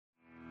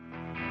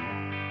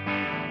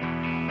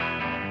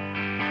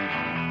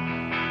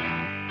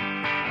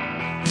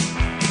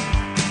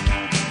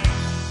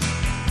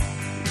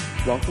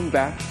welcome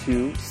back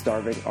to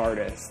Starving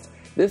Artist.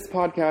 This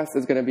podcast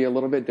is going to be a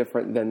little bit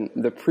different than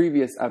the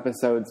previous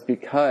episodes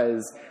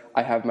because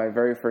I have my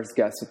very first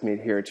guest with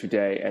me here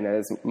today, and it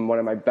is one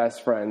of my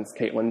best friends,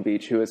 Caitlin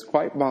Beach, who is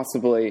quite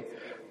possibly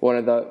one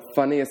of the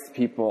funniest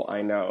people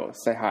I know.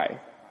 Say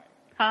hi.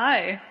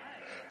 Hi.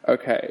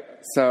 Okay,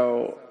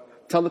 so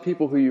tell the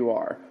people who you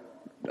are.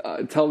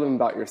 Tell them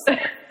about yourself.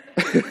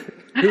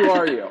 Who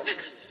are you?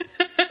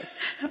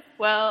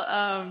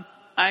 Well,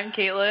 I'm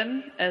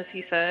Caitlin, as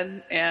he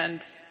said,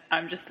 and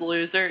I'm just a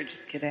loser.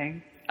 Just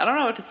kidding. I don't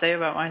know what to say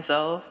about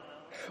myself.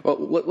 Well,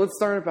 let's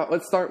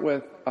start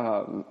with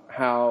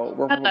how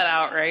we're... Cut that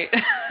out, right?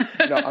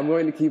 No, I'm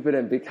going to keep it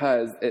in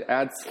because it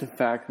adds to the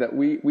fact that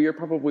we are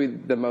probably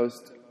the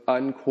most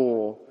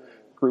uncool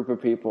group of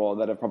people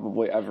that have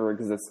probably ever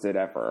existed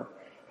ever.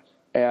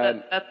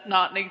 And that's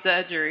not an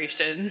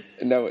exaggeration.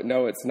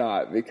 No, it's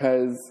not,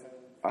 because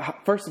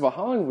first of all,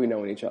 how long have we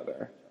known each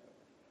other?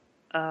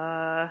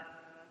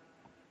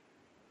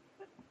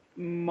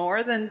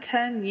 More than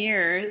 10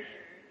 years.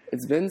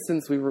 It's been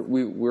since we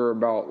were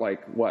about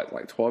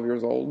 12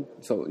 years old.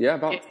 So yeah,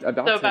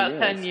 about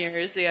 10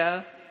 years,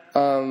 yeah.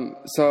 And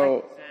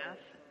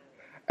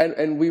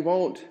we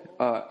won't,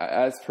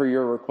 as per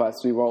your request,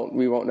 we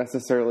won't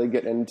necessarily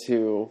get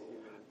into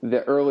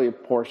the early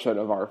portion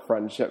of our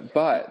friendship,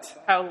 but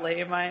how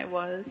lame I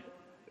was.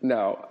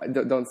 No,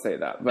 don't say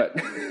that. But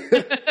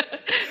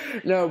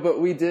no, but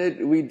we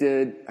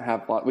did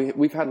have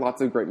we've had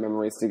lots of great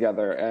memories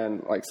together,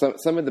 and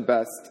some of the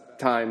best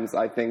times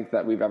I think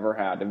that we've ever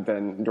had have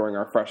been during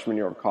our freshman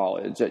year of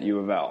college at U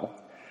of L.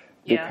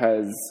 Yeah.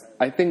 Because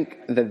I think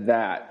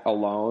that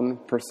alone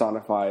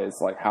personifies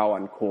how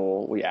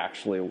uncool we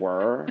actually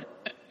were.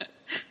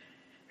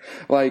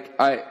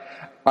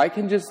 I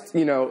can just,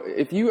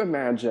 if you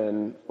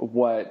imagine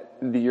what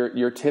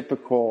your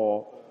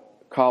typical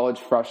college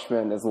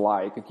freshman is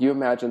like, if you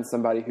imagine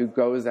somebody who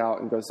goes out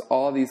and goes to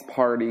all these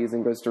parties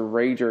and goes to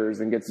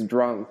ragers and gets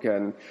drunk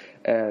and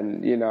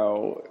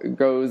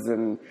goes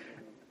and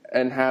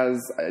has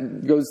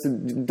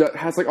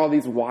all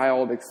these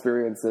wild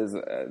experiences,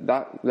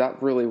 that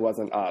really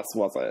wasn't us,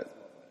 was it?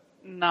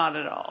 Not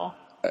at all.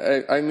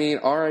 I mean,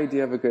 our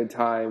idea of a good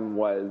time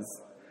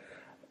was,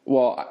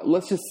 well,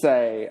 let's just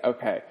say,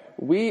 okay,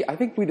 I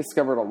think we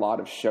discovered a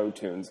lot of show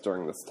tunes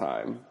during this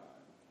time.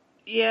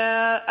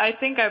 Yeah, I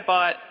think I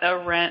bought a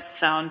Rent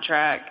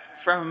soundtrack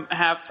from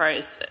Half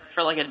Price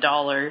for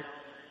 $1,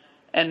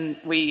 and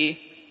we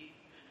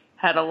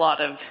had a lot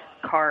of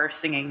car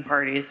singing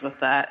parties with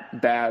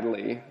that.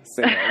 Badly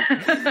singing.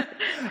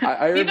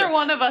 Neither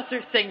one of us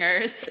are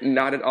singers.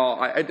 Not at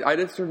all. I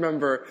just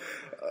remember,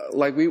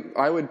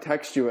 I would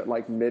text you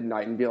at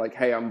midnight and be like,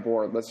 "Hey, I'm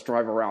bored. Let's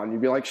drive around."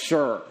 You'd be like,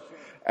 "Sure."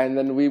 And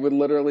then we would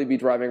literally be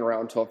driving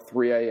around till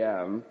 3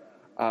 a.m.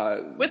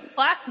 With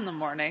class in the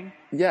morning.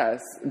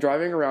 Yes,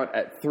 driving around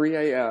at 3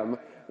 a.m.,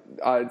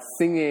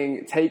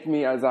 singing "Take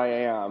Me As I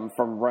Am"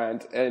 from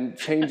Rent and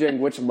changing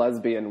which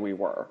lesbian we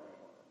were.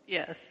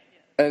 Yes.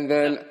 And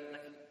then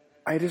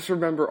I just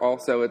remember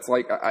also, it's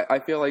I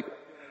feel like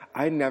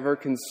I never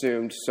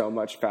consumed so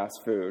much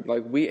fast food.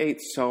 We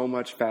ate so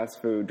much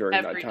fast food during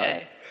Every that time.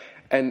 day.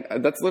 And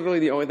that's literally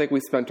the only thing we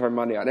spent our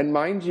money on. And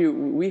mind you,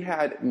 we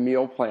had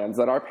meal plans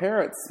that our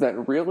parents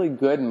spent really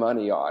good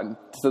money on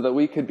so that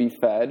we could be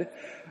fed.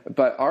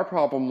 But our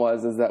problem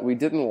was that we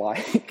didn't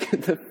like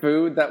the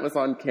food that was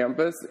on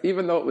campus.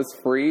 Even though it was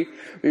free,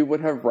 we would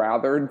have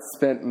rather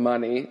spent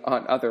money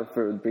on other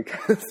food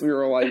because we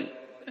were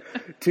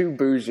too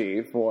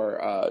bougie for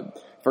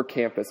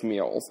campus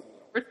meals.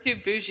 We're too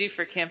bougie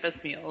for campus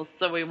meals,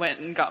 so we went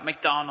and got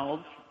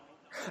McDonald's.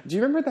 Do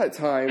you remember that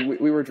time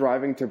we were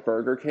driving to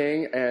Burger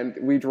King and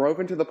we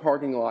drove into the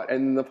parking lot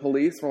and the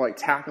police were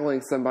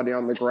tackling somebody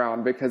on the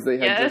ground because they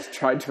had just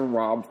tried to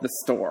rob the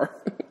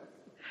store?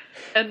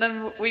 And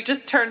then we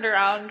just turned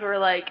around and were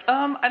like,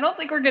 I don't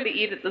think we're going to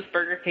eat at this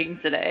Burger King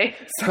today.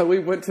 So we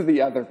went to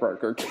the other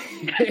Burger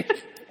King.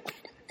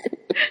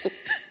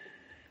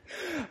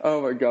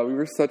 Oh my God, we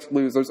were such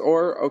losers.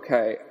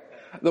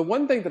 The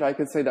one thing that I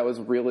could say that was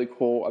really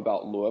cool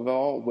about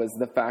Louisville was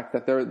the fact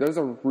that there's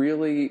a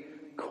really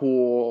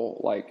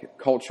cool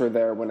culture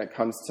there when it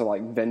comes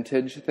to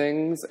vintage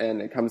things,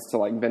 and it comes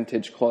to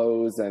vintage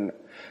clothes and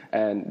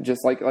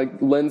just like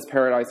Lynn's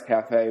Paradise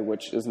Cafe,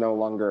 which is no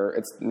longer,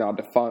 it's now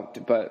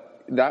defunct,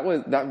 but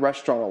that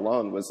restaurant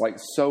alone was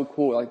so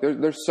cool.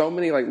 There's so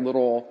many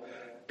little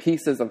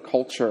pieces of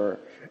culture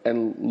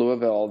in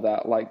Louisville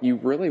that you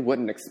really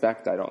wouldn't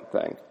expect, I don't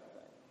think.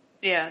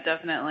 Yeah,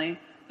 definitely.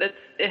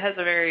 It has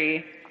a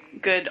very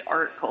good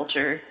art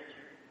culture.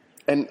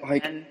 And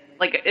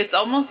it's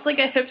almost like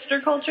a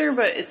hipster culture,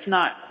 but it's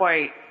not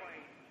quite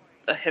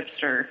a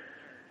hipster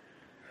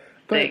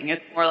thing.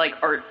 It's more like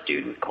art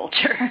student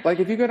culture.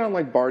 If you go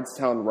down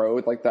Bardstown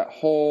Road, that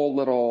whole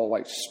little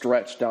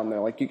stretch down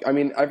there,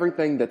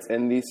 everything that's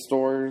in these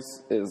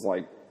stores is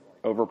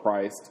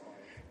overpriced.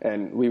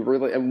 And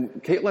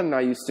Caitlin and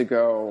I used to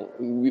go,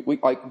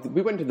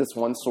 we went to this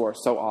one store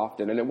so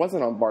often, and it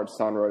wasn't on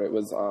Bardstown Road, it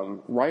was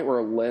right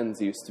where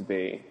Lynn's used to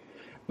be.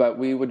 But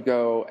we would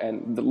go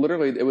and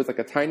literally it was like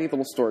a tiny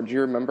little store. Do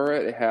you remember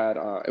it? It had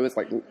it was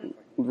like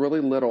really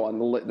little,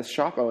 and the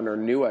shop owner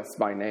knew us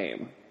by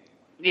name.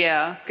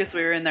 Yeah, because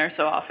we were in there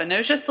so often. It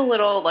was just a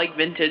little like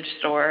vintage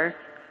store.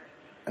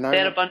 And they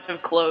had a bunch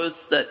of clothes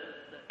that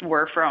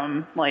were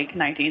from like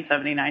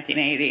 1970,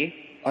 1980.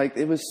 Like,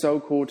 it was so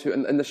cool too.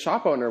 And the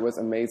shop owner was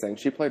amazing.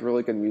 She played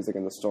really good music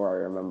in the store, I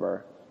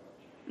remember.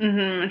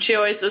 Mm-hmm. And she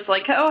always was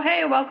like, "Oh,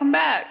 hey, welcome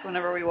back,"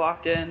 whenever we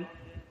walked in.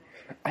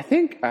 I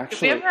think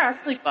actually. Did we ever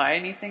actually buy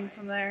anything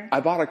from there? I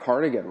bought a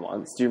cardigan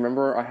once. Do you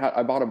remember?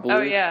 I bought a blue.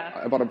 Oh yeah.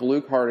 I bought a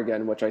blue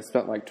cardigan, which I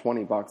spent like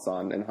 $20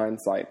 on. In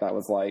hindsight, that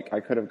was like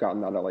I could have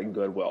gotten that at like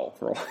Goodwill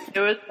for like.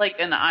 It was like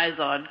an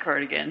Izod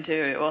cardigan too.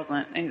 It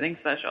wasn't anything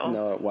special.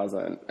 No, it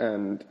wasn't.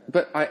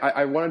 But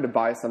I wanted to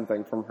buy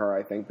something from her.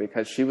 I think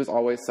because she was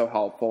always so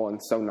helpful and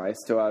so nice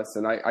to us,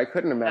 and I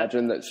couldn't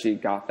imagine that she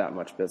got that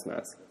much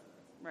business.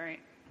 Right.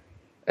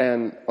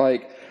 And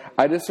like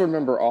I just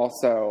remember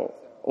also.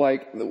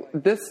 Like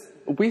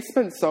we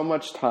spent so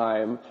much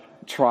time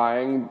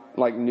trying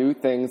like new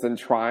things and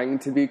trying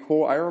to be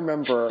cool. I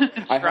remember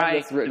I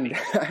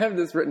have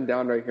this written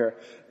down right here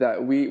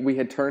that we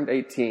had turned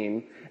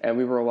 18 and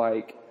we were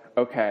like,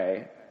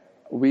 okay,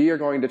 we are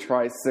going to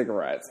try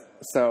cigarettes.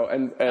 So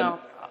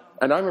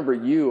and I remember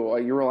you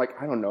were like,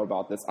 I don't know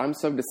about this. I'm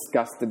so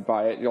disgusted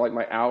by it. You're like,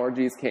 my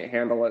allergies can't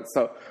handle it.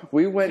 So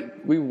we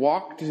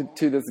walked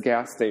to this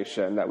gas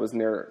station that was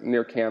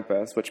near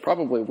campus, which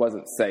probably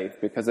wasn't safe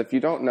because if you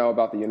don't know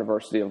about the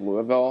University of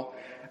Louisville,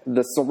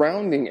 the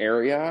surrounding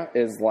area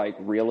is like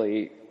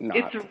really not.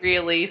 It's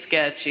really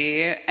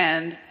sketchy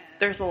and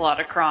there's a lot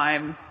of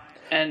crime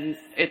and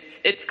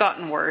it's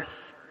gotten worse.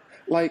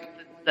 Like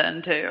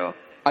then too.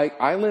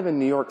 I live in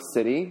New York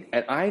City,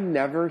 and I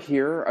never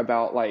hear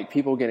about, like,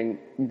 people getting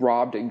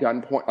robbed at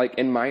gunpoint, like,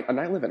 and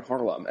I live in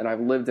Harlem, and I've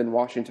lived in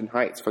Washington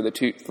Heights for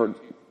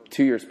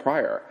 2 years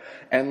prior,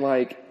 and,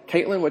 like,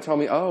 Caitlin would tell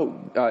me,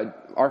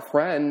 our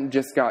friend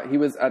he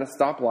was at a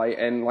stoplight,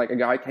 and, like, a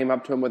guy came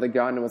up to him with a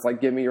gun and was like,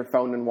 give me your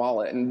phone and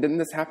wallet, and didn't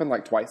this happen,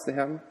 like, twice to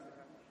him?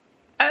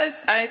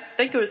 I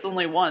think it was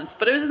only once,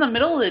 but it was in the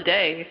middle of the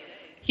day.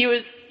 He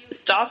was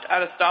stopped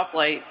at a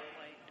stoplight,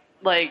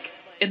 like,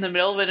 in the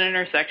middle of an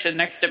intersection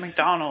next to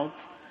McDonald's,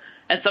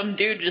 and some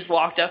dude just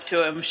walked up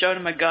to him, showed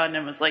him a gun,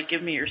 and was like,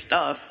 give me your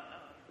stuff.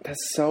 That's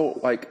so,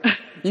 like,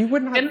 you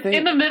would not think...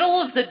 In the middle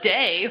of the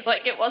day.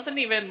 Like, it wasn't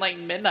even, like,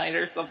 midnight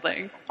or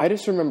something. I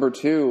just remember,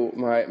 too,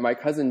 my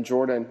cousin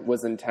Jordan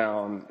was in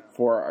town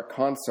for a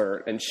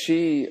concert, and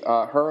she,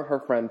 her and her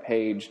friend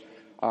Paige,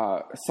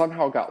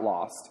 somehow got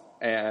lost,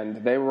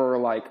 and they were,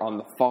 like, on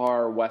the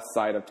far west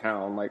side of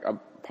town, like, a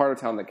part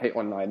of town that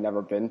Caitlin and I had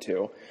never been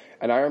to,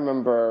 and I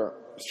remember...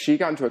 She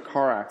got into a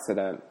car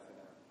accident,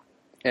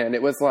 and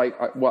it was like,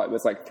 it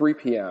was like 3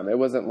 p.m. It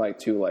wasn't like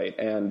too late.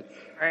 And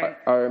right.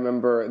 I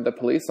remember the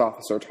police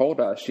officer told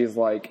us, she's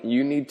like,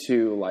 you need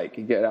to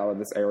like get out of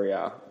this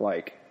area,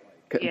 like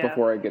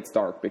before it gets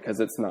dark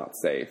because it's not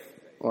safe.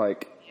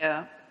 Like,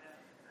 yeah.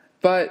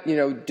 But, you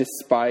know,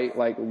 despite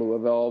like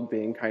Louisville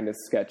being kind of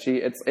sketchy,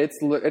 it's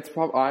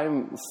probably,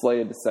 I'm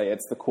slated to say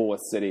it's the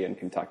coolest city in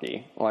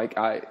Kentucky. Like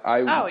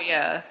oh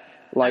yeah.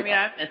 Like, I mean,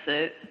 I miss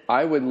it.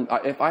 I would,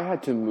 if I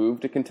had to move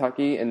to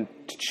Kentucky and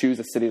to choose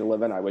a city to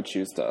live in, I would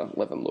choose to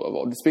live in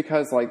Louisville, just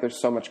because like there's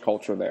so much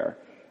culture there,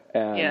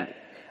 and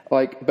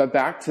like. But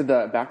back to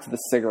the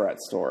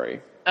cigarette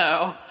story.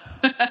 Oh.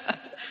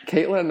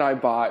 Caitlin and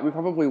I we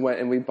probably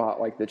went and we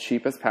bought like the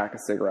cheapest pack of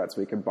cigarettes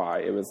we could buy.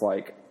 It was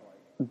like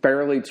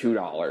barely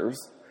 $2,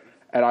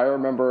 and I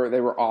remember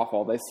they were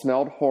awful. They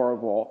smelled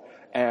horrible.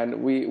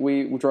 And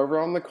we drove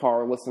around in the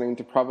car listening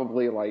to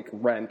probably like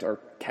Rent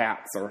or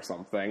Cats or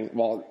something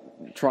while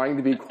trying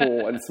to be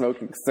cool and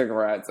smoking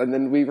cigarettes. And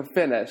then we were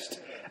finished.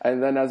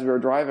 And then as we were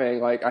driving,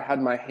 like I had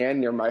my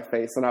hand near my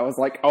face and I was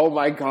like, oh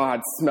my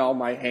God, smell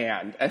my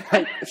hand. And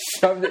I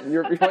shoved it and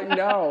you're like,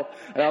 no.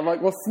 And I'm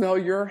like, well, smell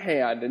your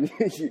hand. And,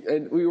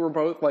 and we were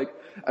both like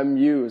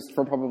amused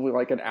for probably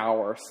like an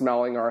hour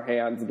smelling our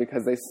hands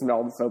because they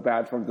smelled so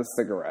bad from the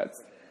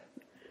cigarettes.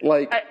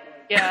 Like,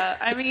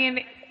 I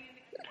mean...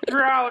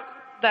 Throughout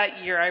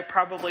that year, I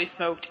probably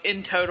smoked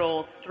in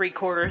total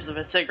 3/4 of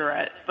a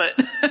cigarette. But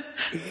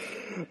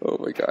oh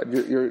my God,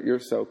 you're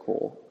so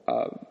cool.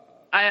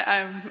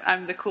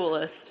 I'm the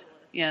coolest.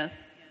 Yes.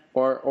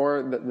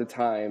 Or the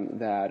time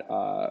that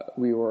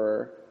we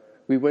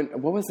went.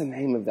 What was the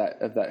name of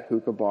that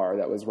hookah bar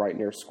that was right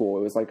near school?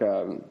 It was like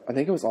I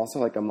think it was also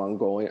like a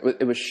Mongolian.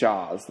 It was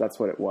Shah's. That's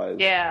what it was.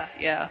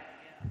 Yeah.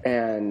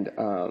 And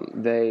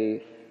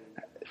they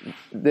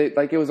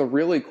like, it was a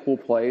really cool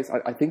place.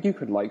 I think you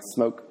could like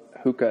smoke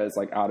hookahs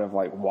like out of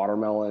like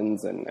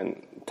watermelons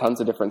and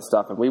tons of different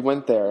stuff. And we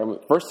went there and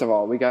first of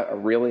all, we got a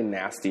really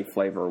nasty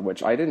flavor,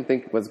 which I didn't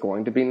think was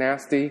going to be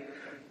nasty,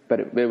 but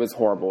it was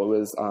horrible. It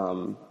was,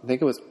 I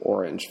think it was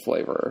orange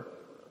flavor.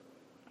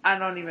 I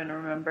don't even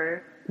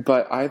remember.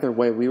 But either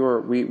way,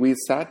 we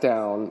sat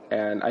down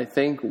and I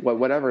think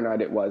whatever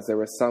night it was, there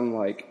was some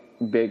like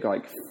big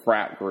like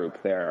frat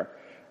group there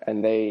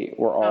and they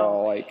were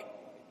all like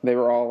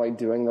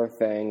doing their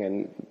thing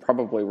and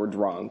probably were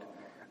drunk.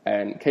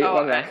 And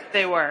Caitlin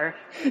they were.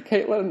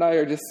 Caitlin and I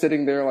are just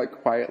sitting there, like,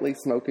 quietly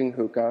smoking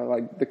hookah,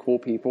 like the cool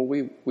people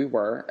we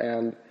were.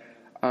 And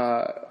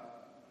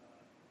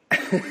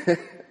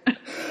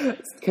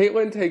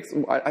Caitlin takes...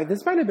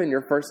 this might have been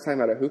your first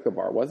time at a hookah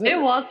bar, wasn't it?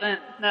 It wasn't.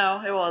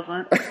 No, it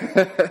wasn't.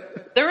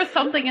 There was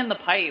something in the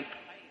pipe,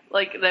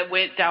 like, that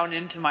went down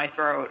into my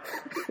throat.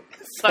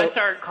 So I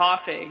started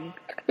coughing.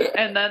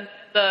 And then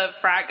the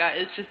frat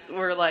guys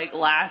were, like,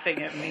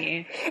 laughing at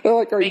me. They're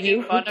like, are making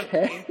you fun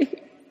okay? of me.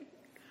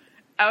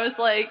 I was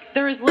like,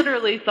 there was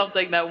literally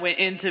something that went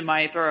into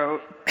my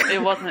throat. It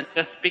wasn't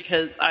just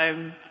because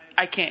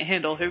I can't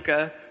handle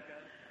hookah.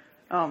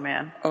 Oh,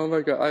 man. Oh,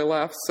 my God. I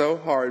laughed so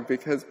hard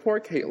because poor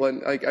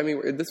Caitlin, like, I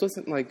mean, this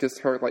wasn't, like, just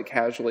her, like,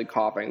 casually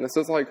coughing. This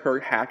was, like, her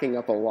hacking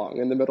up a lung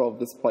in the middle of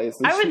this place.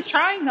 And I was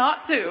trying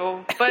not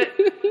to, but,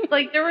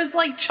 like, there was,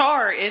 like,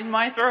 char in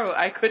my throat.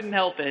 I couldn't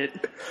help it.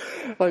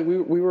 Like,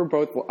 we were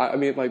both, I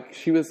mean, like,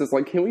 she was just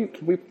like, can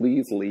we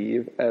please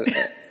leave?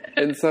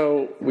 And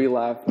so we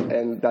left,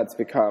 and that's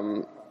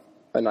become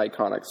an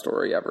iconic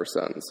story ever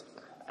since.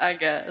 I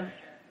guess.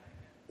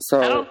 So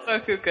I don't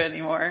smoke hookah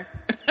anymore.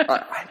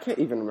 I can't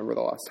even remember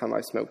the last time I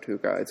smoked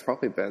hookah. It's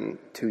probably been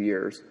 2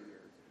 years.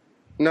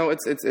 No,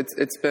 it's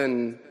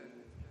been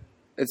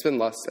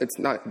less. It's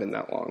not been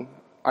that long.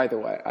 Either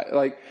way,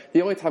 like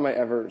the only time I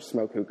ever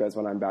smoke hookah is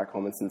when I'm back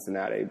home in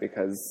Cincinnati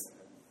because.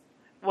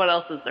 What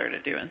else is there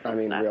to do in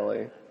Cincinnati? I mean,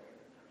 really.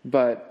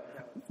 But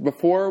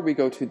before we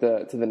go to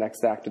the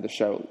next act of the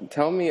show,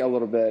 tell me a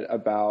little bit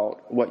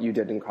about what you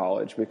did in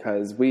college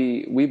because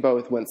we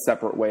both went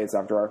separate ways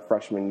after our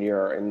freshman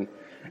year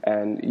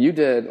and you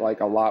did like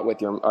a lot with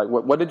your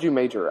what did you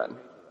major in?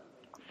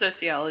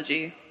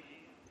 Sociology.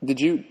 Did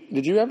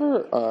you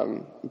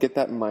ever get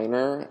that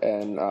minor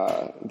in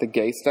the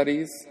gay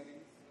studies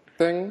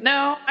thing?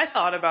 No, I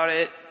thought about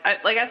it. I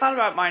thought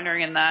about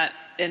minoring in that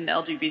in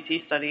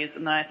LGBT studies,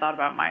 and then I thought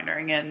about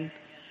minoring in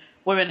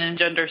women and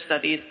gender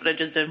studies, but it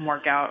just didn't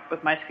work out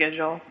with my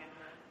schedule.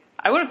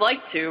 I would have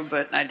liked to,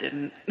 but I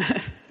didn't.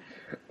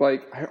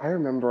 Like I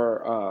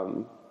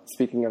remember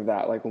speaking of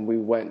that, like when we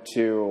went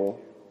to.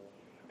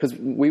 Because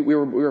we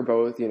were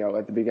both, you know,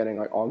 at the beginning,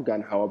 like all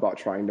gung-ho about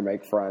trying to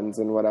make friends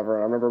and whatever.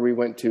 And I remember we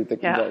went to the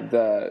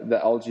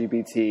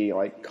LGBT,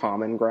 like,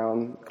 Common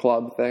Ground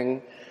Club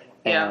thing.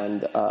 Yeah.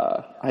 And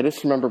I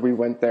just remember we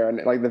went there,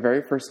 and, like, the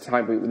very first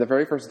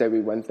day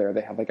we went there,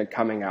 they had, like, a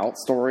coming out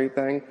story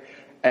thing.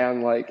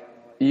 And, like,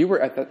 you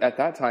were, at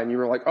that time, you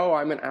were like, oh,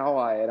 I'm an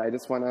ally, and I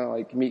just want to,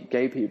 like, meet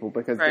gay people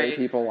because gay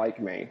people like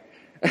me.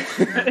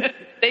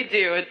 They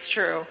do, it's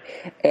true.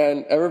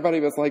 And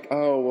everybody was like,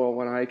 oh, well,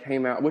 when I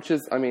came out, which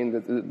is, I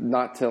mean,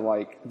 not to,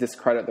 like,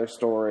 discredit their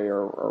story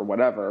or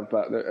whatever,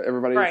 but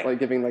everybody was, like,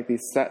 giving, like,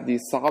 these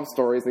sob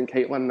stories, and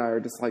Caitlin and I are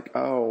just like,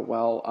 oh,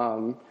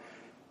 well,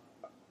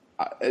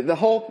 the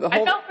whole...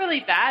 I felt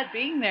really bad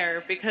being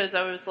there because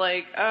I was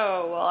like,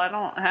 oh, well, I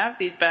don't have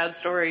these bad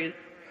stories.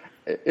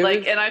 And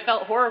I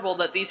felt horrible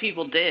that these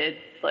people did.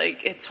 Like,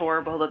 it's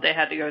horrible that they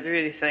had to go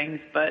through these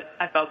things, but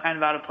I felt kind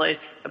of out of place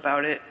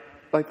about it.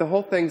 Like, the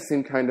whole thing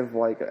seemed kind of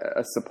like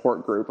a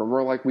support group, and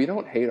we're like, we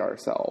don't hate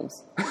ourselves.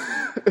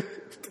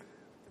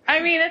 I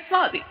mean, it's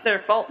not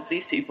their fault that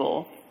these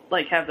people,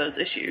 like, have those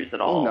issues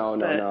at all.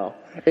 No.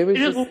 It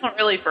just wasn't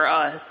really for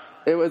us.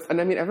 It was, and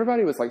I mean,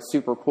 everybody was, like,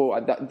 super cool.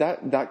 That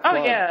club,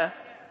 oh, yeah.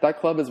 That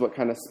club is what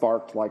kind of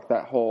sparked, like,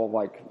 that whole,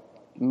 like,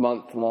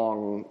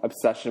 month-long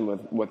obsession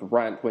with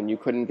Rent when you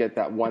couldn't get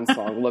that one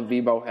song, La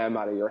Vie Boheme,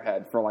 out of your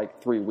head for,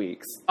 like, 3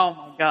 weeks. Oh,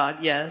 my God,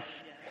 yes.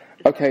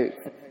 Okay.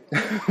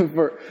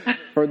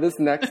 For this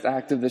next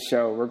act of the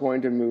show, we're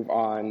going to move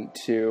on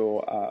to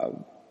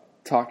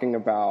talking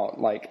about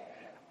like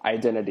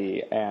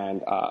identity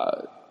and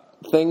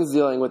things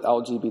dealing with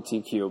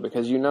LGBTQ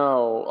because you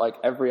know, like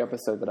every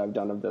episode that I've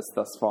done of this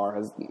thus far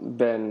has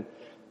been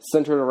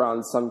centered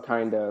around some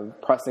kind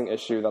of pressing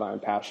issue that I'm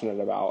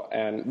passionate about,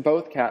 and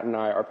both Kat and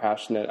I are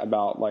passionate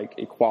about like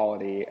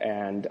equality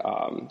and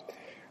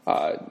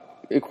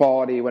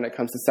equality when it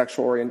comes to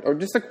sexual or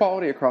just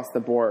equality across the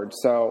board.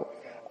 So.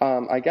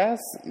 I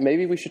guess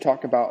maybe we should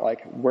talk about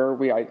like where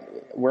we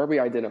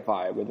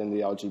identify within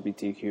the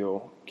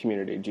LGBTQ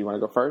community. Do you want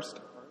to go first?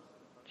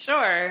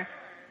 Sure.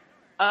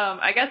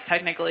 I guess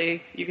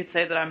technically you could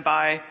say that I'm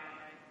bi.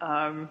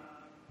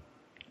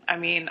 I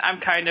mean,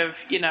 I'm kind of,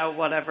 you know,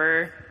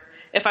 whatever.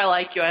 If I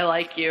like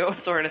you,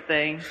 sort of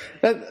thing.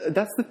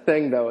 That's the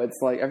thing, though. It's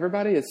like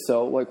everybody is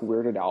so like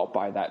weirded out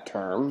by that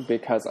term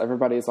because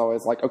everybody's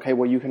always like, okay,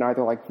 well, you can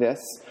either like this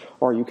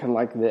or you can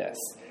like this.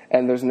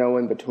 And there's no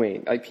in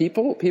between. Like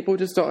people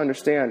just don't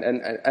understand.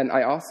 And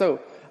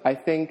I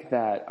think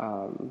that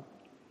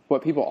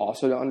what people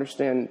also don't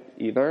understand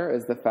either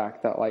is the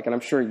fact that like, and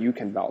I'm sure you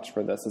can vouch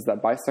for this, is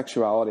that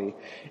bisexuality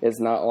is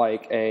not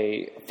like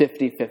a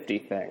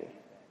 50-50 thing.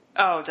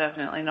 Oh,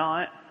 definitely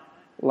not.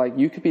 Like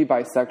you could be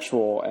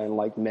bisexual and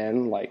like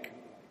men like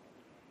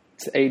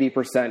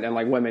 80% and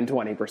like women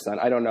 20%.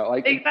 I don't know.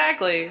 Like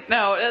Exactly.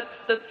 No,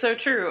 that's so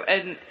true.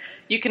 And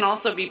you can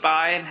also be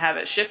bi and have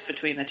it shift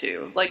between the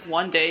two. Like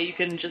one day you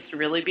can just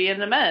really be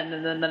into men,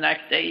 and then the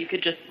next day you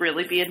could just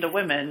really be into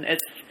women.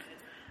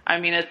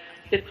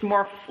 It's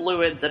more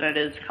fluid than it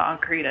is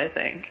concrete, I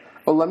think.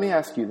 Well, let me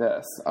ask you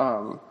this.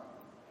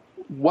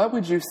 What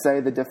would you say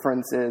the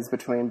difference is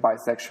between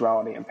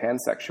bisexuality and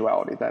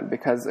pansexuality then?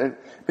 Because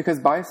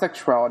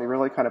bisexuality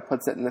really kind of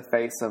puts it in the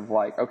face of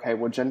like, okay,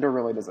 well, gender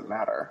really doesn't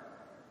matter.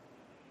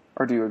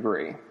 Or do you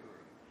agree?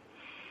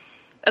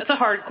 That's a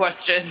hard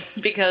question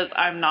because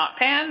I'm not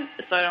pan,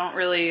 so I don't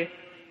really,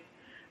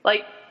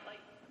 like,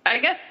 I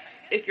guess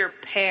if you're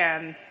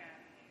pan,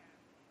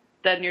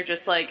 then you're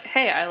just like,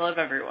 hey, I love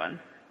everyone.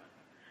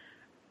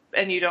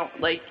 And you don't,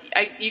 like,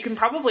 you can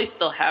probably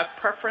still have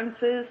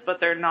preferences, but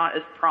they're not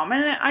as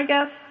prominent, I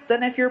guess,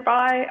 than if you're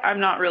bi. I'm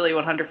not really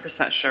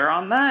 100% sure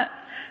on that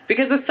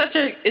because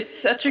it's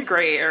such a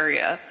gray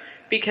area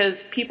because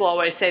people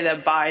always say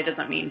that bi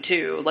doesn't mean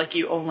two, like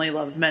you only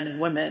love men and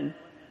women.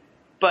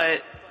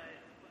 But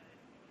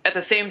at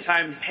the same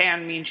time,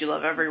 pan means you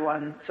love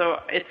everyone. So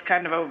it's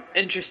kind of an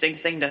interesting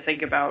thing to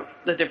think about,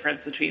 the difference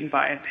between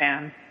bi and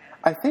pan.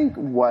 I think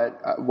what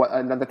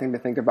another thing to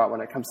think about when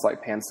it comes to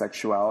like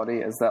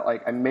pansexuality is that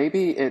like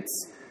maybe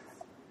it's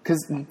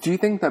because do you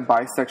think that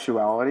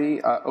bisexuality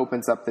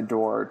opens up the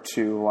door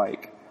to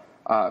like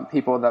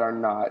people that are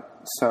not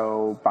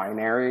so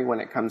binary when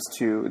it comes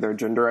to their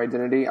gender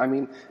identity? I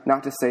mean,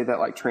 not to say that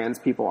like trans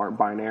people aren't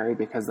binary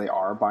because they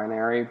are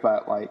binary,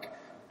 but like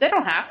they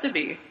don't have to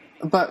be.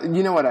 But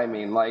you know what I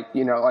mean? Like,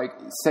 you know, like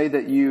say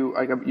that you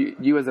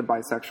as a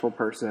bisexual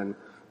person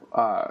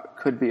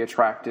could be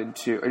attracted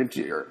to,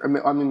 I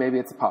mean, maybe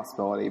it's a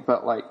possibility,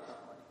 but like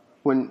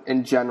when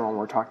in general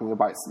we're talking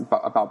about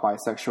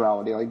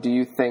bisexuality, like do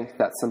you think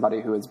that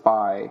somebody who is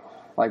bi,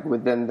 like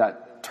within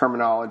that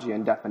terminology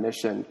and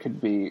definition,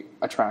 could be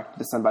attracted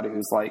to somebody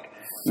who's like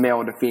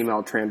male to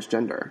female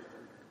transgender?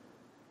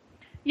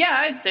 Yeah,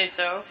 I'd say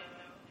so.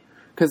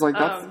 Because like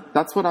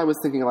that's what I was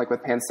thinking. Like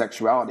with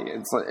pansexuality,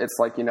 it's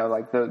like you know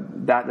like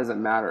that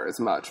doesn't matter as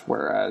much.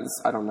 Whereas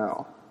I don't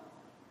know.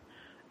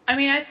 I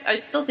mean,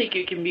 I still think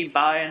you can be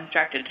bi and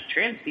attracted to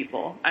trans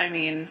people. I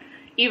mean,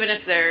 even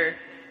if they're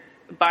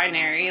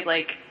binary,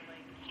 like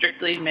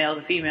strictly male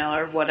to female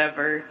or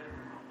whatever,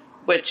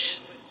 which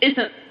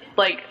isn't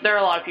like there are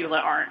a lot of people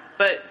that aren't.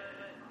 But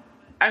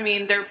I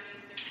mean, they're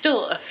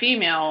still a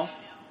female.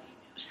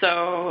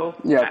 So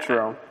yeah,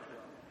 true.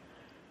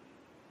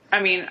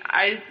 I mean,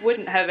 I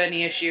wouldn't have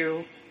any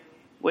issue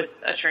with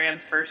a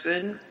trans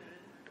person.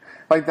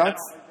 Like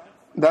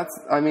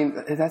I mean,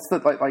 that's the,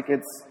 like,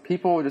 it's,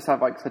 people just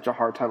have, like, such a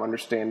hard time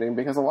understanding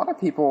because a lot of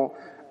people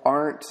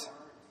aren't,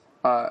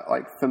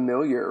 like,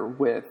 familiar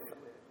with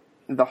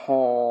the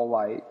whole,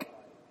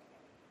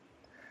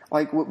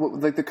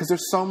 because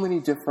there's so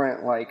many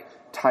different, like,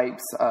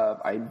 types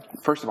of,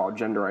 first of all,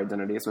 gender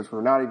identities, which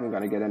we're not even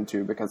going to get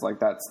into because, like,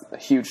 that's a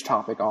huge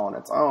topic all on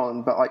its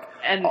own, but, like...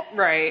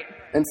 Right.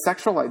 And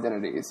sexual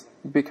identities,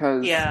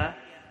 because... Yeah.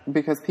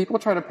 Because people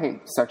try to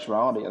paint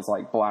sexuality as,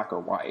 like, black or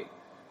white.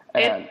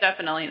 And it's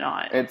definitely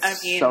not.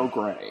 It's so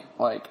gray.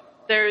 Like,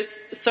 there's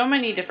so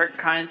many different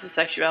kinds of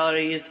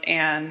sexualities,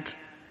 and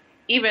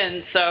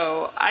even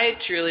so, I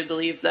truly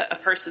believe that a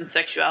person's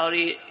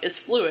sexuality is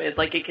fluid.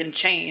 Like, it can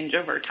change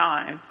over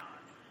time.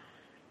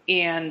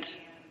 And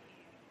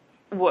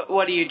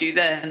what do you do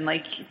then?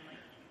 Like,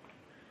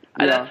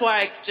 that's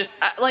why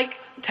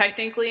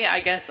technically, I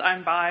guess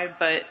I'm bi,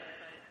 but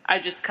I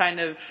just kind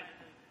of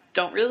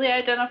don't really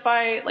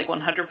identify, like,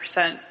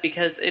 100%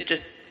 because it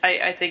just...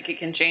 I think it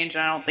can change,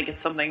 and I don't think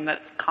it's something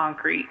that's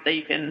concrete that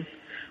you can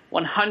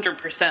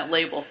 100%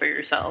 label for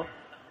yourself.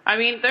 I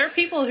mean, there are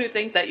people who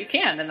think that you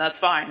can, and that's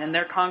fine, and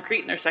they're concrete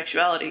in their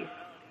sexuality.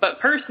 But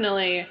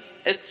personally,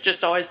 it's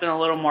just always been a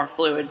little more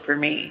fluid for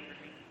me.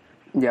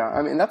 Yeah,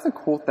 I mean, that's a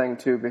cool thing,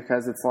 too,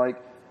 because it's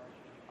like,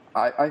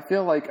 I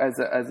feel like as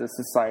a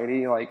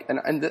society, like,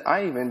 and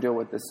I even deal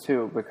with this,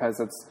 too, because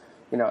it's,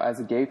 you know, as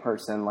a gay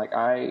person, like,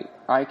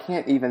 I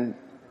can't even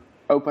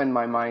open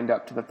my mind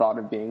up to the thought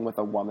of being with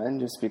a woman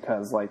just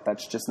because, like,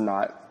 that's just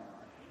not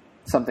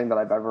something that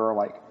I've ever,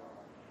 like,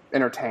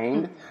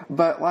 entertained. Mm-hmm.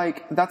 But,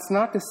 like, that's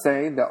not to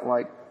say that,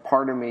 like,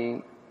 part of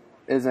me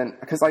isn't...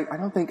 Because I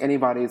don't think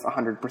anybody's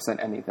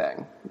 100%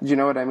 anything. Do you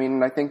know what I mean?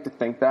 And I think to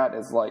think that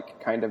is,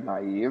 like, kind of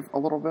naive a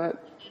little bit.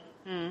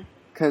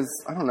 Because,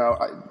 I don't know.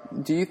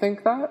 Do you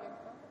think that?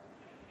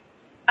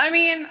 I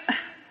mean,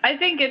 I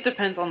think it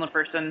depends on the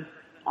person,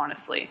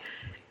 honestly.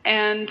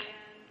 And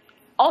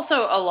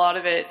also a lot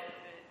of it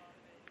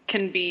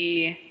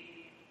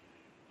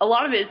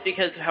is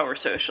because of how we're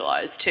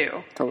socialized, too.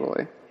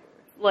 Totally.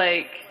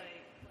 Like,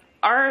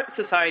 our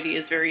society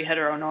is very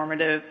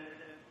heteronormative.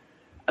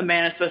 A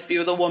man is supposed to be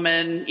with a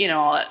woman, you know,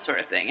 all that sort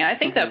of thing. And I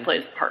think that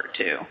plays a part,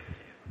 too.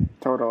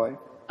 Totally.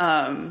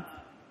 I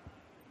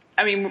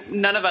mean,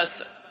 none of us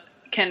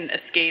can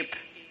escape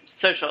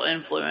social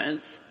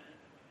influence.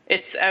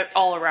 It's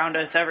all around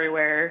us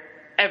everywhere.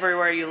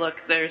 Everywhere you look,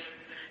 there's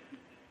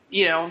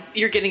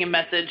you're getting a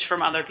message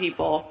from other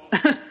people.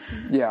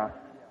 Yeah.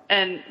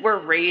 And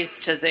we're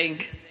raised to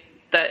think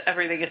that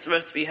everything is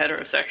supposed to be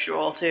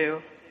heterosexual,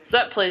 too. So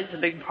that plays a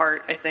big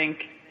part, I think.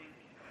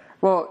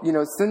 Well,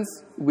 since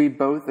we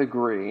both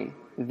agree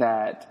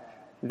that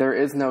there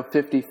is no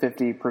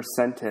 50-50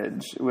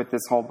 percentage with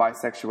this whole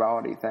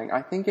bisexuality thing,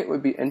 I think it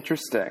would be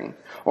interesting,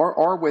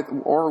 or with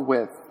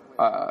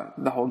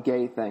the whole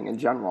gay thing in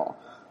general,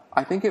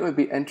 I think it would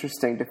be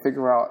interesting to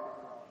figure out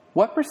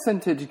what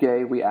percentage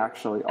gay we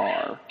actually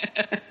are.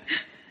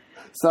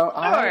 So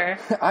Sure.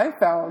 I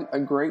found a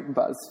great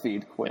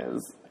BuzzFeed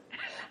quiz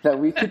that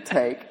we could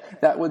take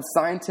that would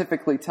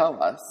scientifically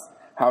tell us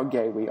how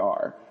gay we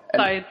are. And,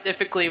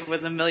 scientifically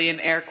with a million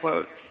air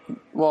quotes.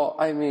 well,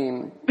 I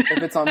mean,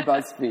 if it's on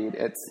BuzzFeed,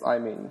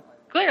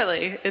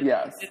 Clearly,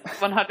 yes. It's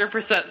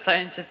 100%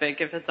 scientific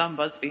if it's on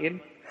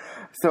BuzzFeed.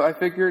 So I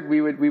figured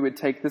we would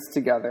take this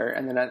together,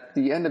 and then at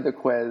the end of the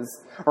quiz,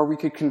 or we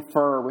could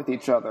confer with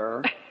each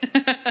other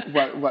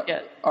what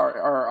Yes.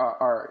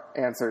 our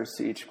answers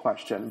to each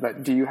question.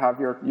 But do you have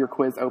your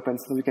quiz open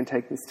so we can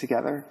take this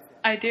together?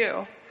 I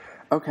do.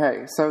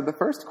 Okay, so the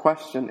first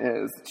question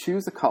is,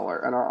 choose a color,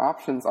 and our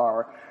options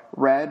are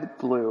red,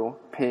 blue,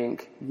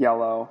 pink,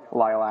 yellow,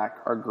 lilac,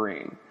 or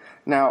green.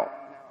 Now,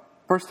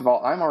 first of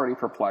all, I'm already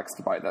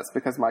perplexed by this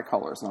because my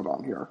color is not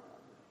on here.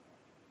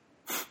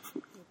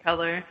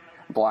 Color?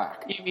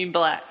 Black. You mean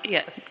black?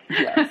 Yes.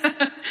 Yes.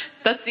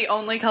 That's the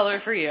only color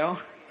for you.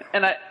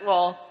 And that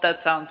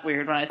sounds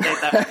weird when I say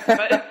that,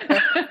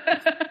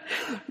 but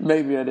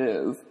Maybe it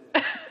is.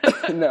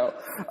 No.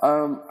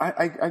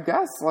 I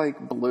guess,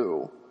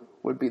 blue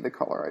would be the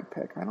color I'd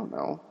pick. I don't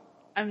know.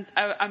 I'm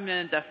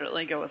gonna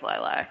definitely go with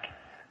lilac.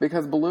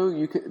 Because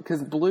blue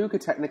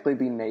could technically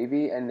be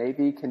navy, and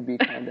navy can be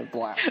kind of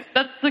black.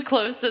 That's the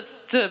closest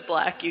to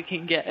black you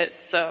can get,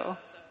 so,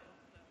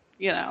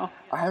 I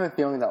have a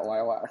feeling that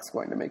lilac's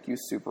going to make you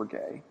super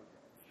gay.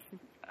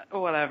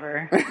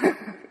 Whatever.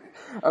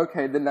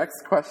 Okay, the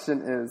next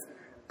question is,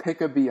 pick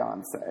a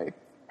Beyonce.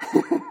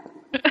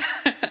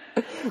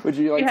 Would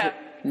you like to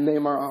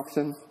name our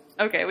options?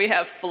 Okay, we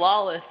have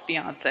Flawless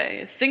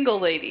Beyonce, Single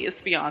Ladies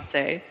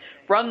Beyonce,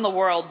 Run the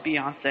World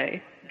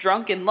Beyonce,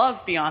 Drunk in Love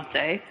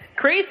Beyonce,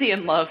 Crazy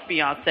in Love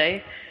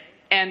Beyonce,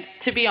 and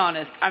to be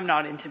honest, I'm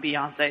not into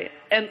Beyonce.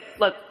 And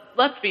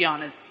let's be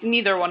honest,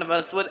 neither one of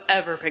us would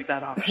ever pick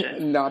that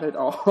option. Not at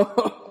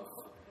all.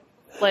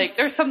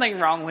 There's something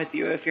wrong with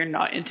you if you're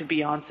not into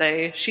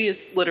Beyonce. She is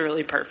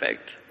literally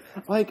perfect.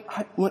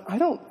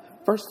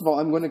 First of all,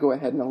 I'm going to go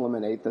ahead and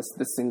eliminate the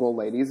Single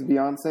Ladies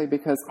Beyonce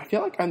because I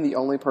feel like I'm the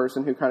only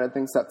person who kind of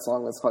thinks that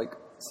song is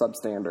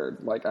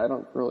substandard. I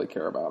don't really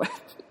care about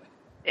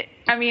it.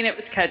 It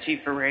was catchy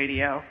for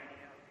radio.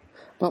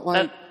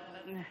 But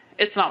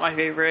it's not my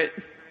favorite.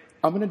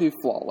 I'm going to do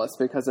Flawless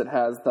because it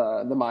has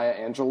the Maya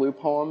Angelou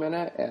poem in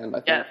it, and I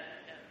think,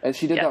 and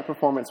she did that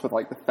performance with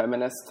the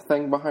feminist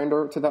thing behind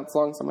her to that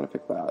song, so I'm going to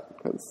pick that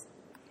because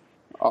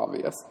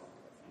obvious.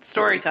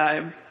 Story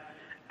time.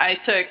 I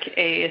took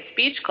a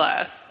speech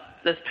class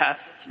this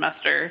past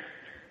semester,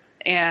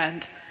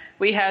 and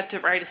we had to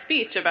write a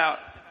speech about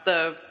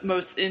the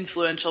most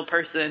influential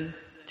person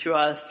to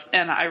us,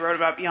 and I wrote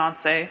about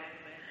Beyonce,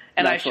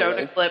 and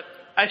Naturally.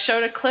 I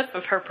showed a clip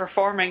of her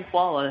performing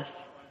Flawless.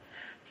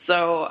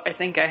 So I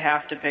think I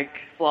have to pick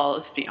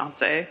Flawless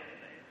Beyonce.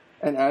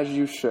 And as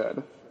you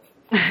should.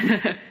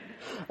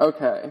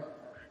 Okay.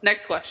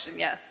 Next question,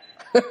 yes.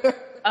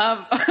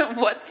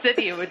 What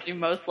city would you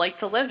most like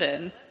to live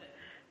in?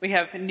 We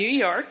have New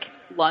York,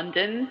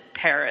 London,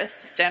 Paris,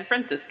 San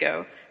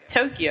Francisco,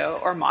 Tokyo,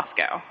 or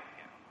Moscow.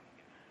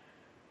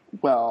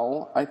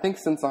 Well, I think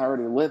since I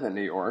already live in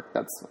New York,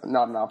 that's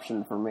not an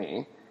option for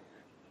me.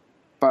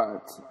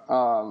 But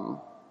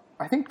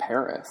I think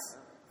Paris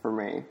for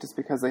me, just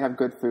because they have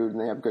good food and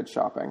they have good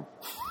shopping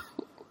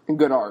and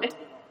good art.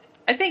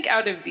 I think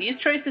out of these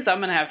choices, I'm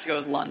going to have to go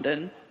with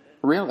London.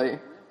 Really?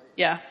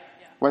 Yeah.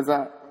 Why's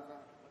that?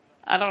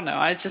 I don't know.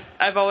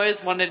 I've always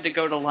wanted to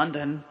go to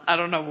London. I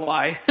don't know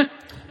why.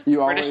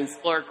 British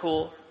people are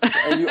cool.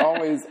 And you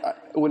always,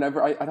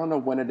 whenever, I don't know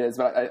when it is,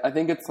 but I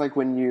think it's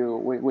when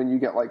you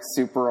get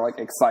super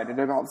excited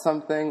about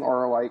something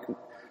or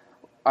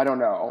I don't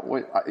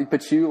know,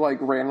 but you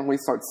randomly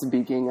start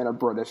speaking in a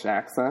British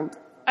accent.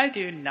 I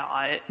do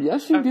not.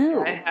 Yes, you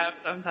do. I have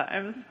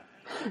sometimes.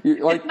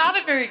 It's not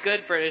a very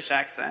good British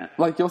accent.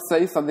 You'll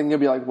say something, you'll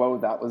be like, whoa,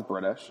 that was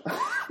British.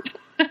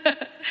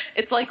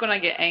 It's like when I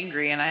get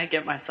angry and I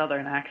get my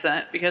southern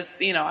accent because,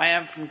 I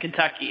am from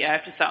Kentucky. I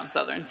have to sound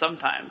southern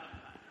sometimes.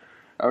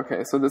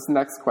 Okay, so this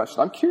next question,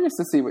 I'm curious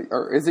to see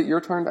or is it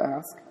your turn to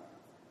ask?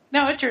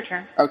 No, it's your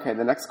turn. Okay,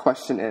 the next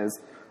question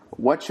is,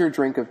 what's your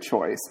drink of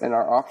choice? And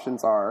our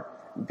options are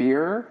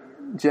beer,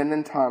 gin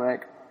and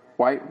tonic,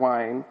 white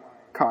wine,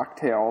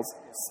 cocktails,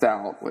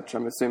 stout, which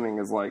I'm assuming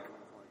is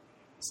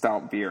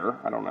stout beer.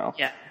 I don't know.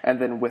 Yeah. And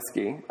then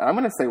whiskey. I'm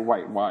going to say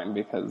white wine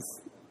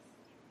because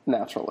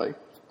naturally.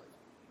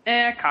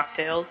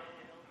 Cocktails.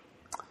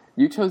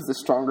 You chose the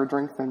stronger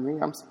drink than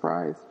me. I'm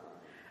surprised.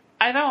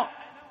 I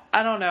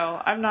don't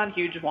know. I'm not a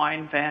huge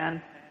wine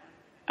fan.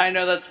 I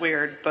know that's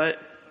weird, but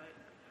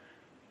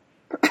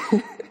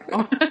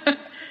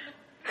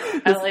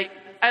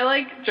I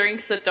like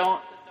drinks that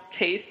don't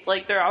taste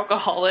like they're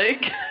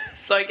alcoholic.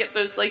 So I get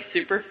those like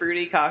super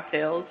fruity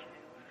cocktails.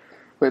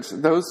 Which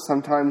those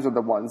sometimes are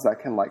the ones that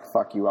can like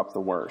fuck you up the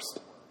worst.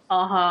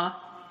 Uh-huh.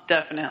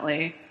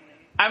 Definitely.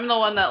 I'm the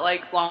one that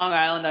likes Long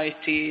Island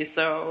iced tea,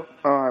 so...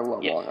 Oh, I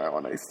love Long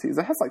Island iced teas.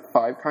 It has like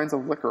 5 kinds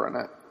of liquor in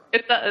it.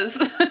 It does.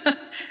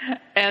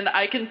 And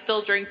I can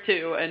still drink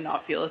 2 and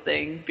not feel a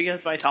thing because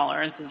my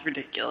tolerance is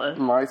ridiculous.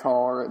 My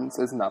tolerance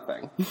is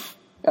nothing,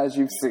 as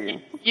you've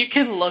seen. You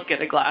can look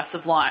at a glass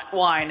of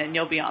wine and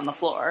you'll be on the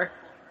floor.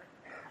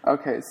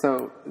 Okay,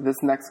 so this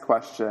next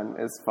question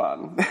is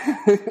fun.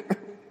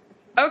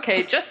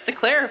 Okay, just to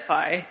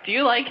clarify, do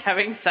you like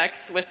having sex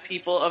with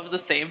people of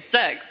the same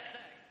sex?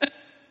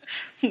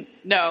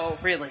 No,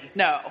 really,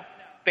 no.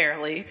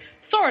 Barely.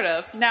 Sort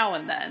of, now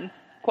and then.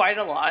 Quite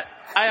a lot.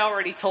 I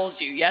already told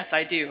you, yes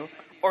I do.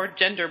 Or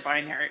gender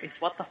binaries,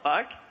 what the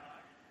fuck?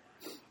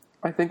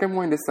 I think I'm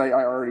going to say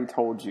I already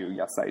told you,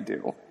 yes I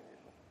do.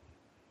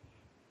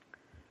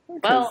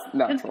 Well,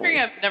 considering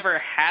I've never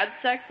had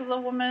sex with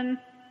a woman,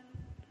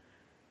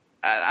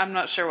 I'm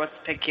not sure what to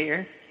pick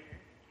here.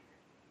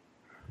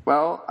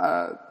 Well,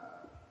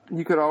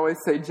 you could always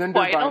say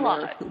gender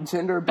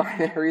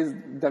binaries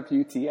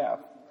WTF.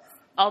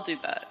 I'll do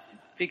that,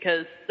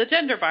 because the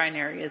gender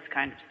binary is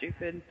kind of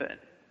stupid, but,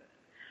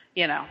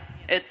 you know,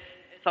 it's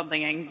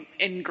something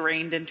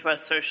ingrained into us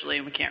socially,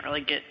 and we can't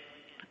really get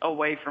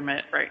away from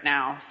it right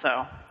now,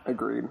 so.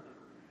 Agreed.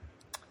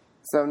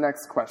 So,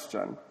 next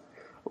question.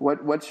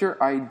 What's your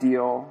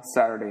ideal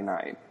Saturday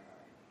night?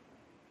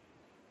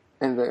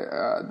 And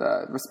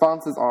the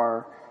responses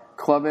are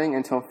clubbing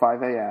until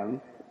 5 a.m.,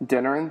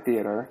 dinner and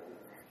theater,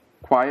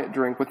 quiet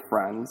drink with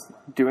friends,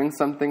 doing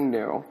something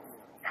new,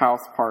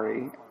 house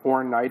party,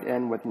 or night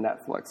in with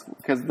Netflix.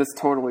 Because this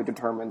totally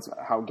determines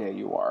how gay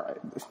you are.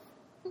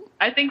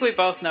 I think we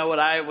both know what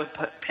I would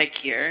pick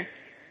here.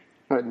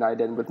 What,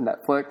 night in with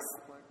Netflix?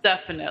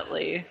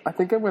 Definitely. I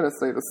think I'm going to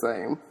say the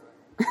same.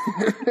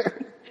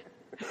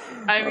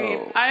 I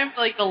mean, I'm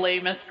like the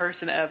lamest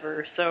person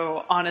ever,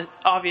 so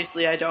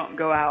obviously I don't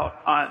go out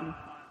on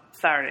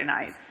Saturday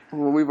nights.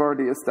 Well, we've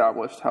already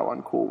established how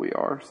uncool we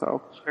are,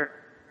 so. Sure.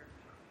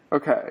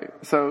 Okay,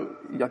 so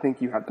I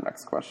think you had the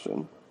next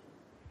question.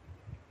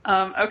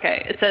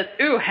 Okay, it says,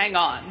 ooh, hang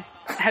on.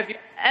 Have you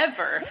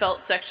ever felt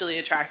sexually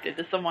attracted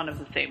to someone of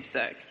the same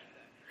sex?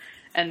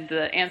 And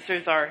the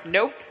answers are,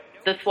 nope,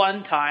 this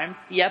one time,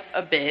 yep,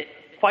 a bit,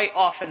 quite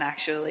often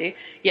actually,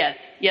 yes,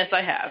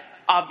 I have,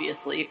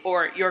 obviously,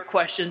 or your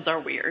questions are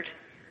weird.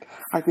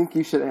 I think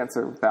you should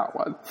answer that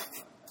one.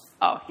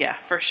 Oh, yeah,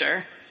 for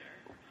sure.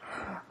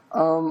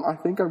 I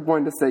think I'm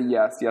going to say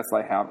yes,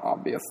 I have,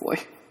 obviously.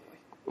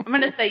 I'm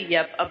going to say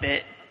yep, a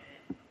bit,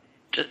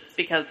 just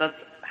because that's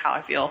how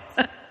I feel.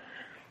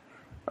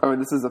 Oh,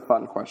 this is a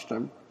fun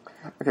question.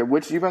 Okay,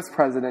 which U.S.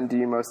 president do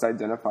you most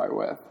identify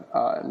with?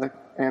 And the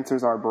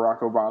answers are Barack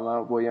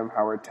Obama, William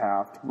Howard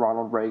Taft,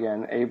 Ronald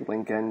Reagan, Abe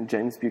Lincoln,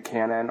 James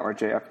Buchanan, or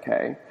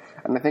JFK.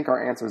 And I think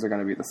our answers are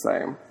going to be the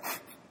same.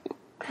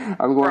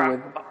 I'm going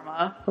with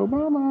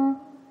Obama.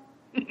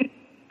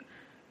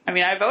 I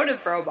mean, I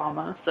voted for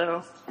Obama,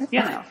 so,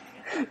 you know.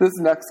 This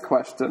next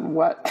question,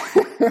 what?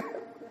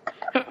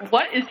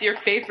 What is your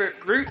favorite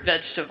root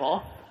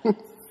vegetable?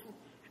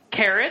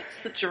 Carrots,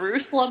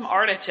 Jerusalem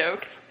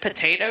artichokes,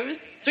 potatoes,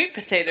 sweet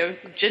potatoes,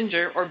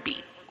 ginger, or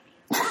beets?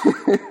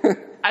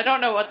 I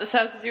don't know what this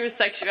has to do with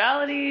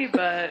sexuality,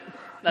 but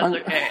that's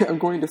okay. I'm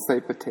going to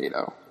say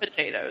potato.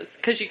 Potatoes,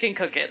 because you can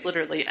cook it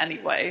literally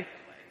any way.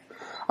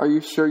 Are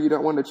you sure you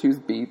don't want to choose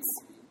beets?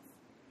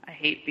 I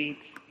hate beets.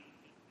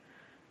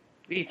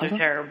 Beets are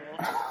terrible.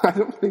 I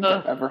don't think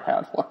I've ever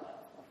had one.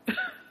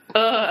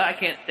 I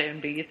can't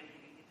stand beets.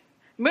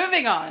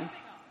 Moving on.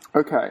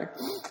 Okay.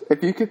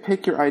 If you could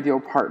pick your ideal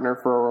partner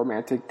for a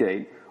romantic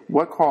date,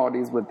 what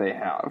qualities would they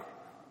have?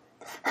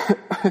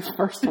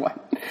 First one,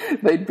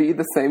 they'd be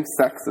the same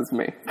sex as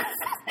me.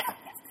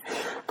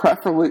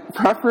 Preferably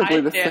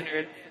the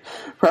same.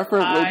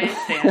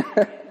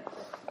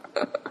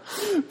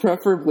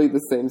 Preferably the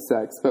same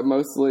sex, but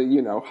mostly,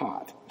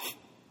 hot.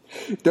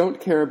 Don't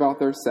care about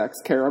their sex,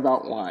 care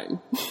about wine.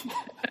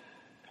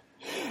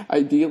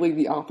 Ideally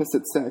the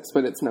opposite sex,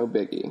 but it's no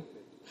biggie.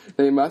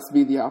 They must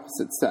be the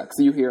opposite sex,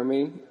 you hear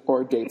me?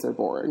 Or dates are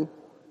boring.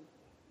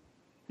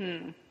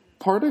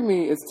 Part of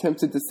me is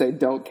tempted to say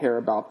don't care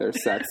about their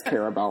sex,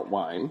 care about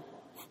wine.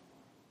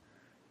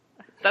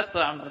 That's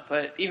what I'm going to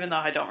put, even though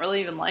I don't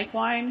really even like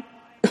wine.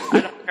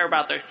 I don't care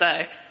about their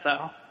sex,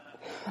 so.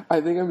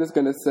 I think I'm just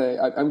going to say,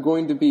 I'm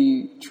going to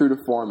be true to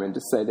form and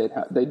just say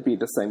they'd be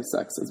the same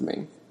sex as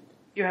me.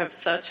 You have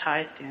such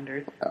high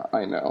standards.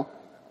 I know.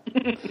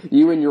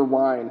 You and your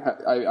wine,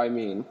 I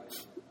mean.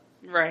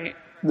 Right.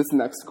 This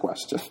next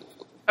question.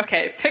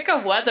 Okay, pick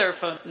a weather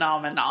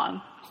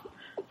phenomenon.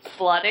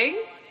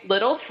 Flooding,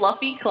 little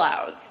fluffy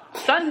clouds,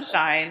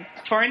 sunshine,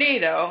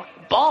 tornado,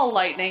 ball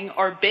lightning,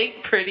 or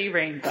big pretty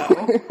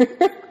rainbow.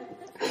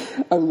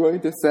 I'm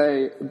going to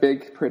say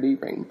big pretty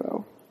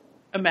rainbow.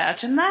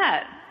 Imagine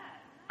that.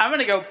 I'm going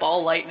to go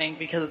ball lightning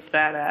because it's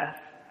badass.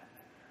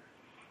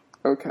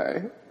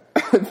 Okay.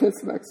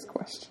 This next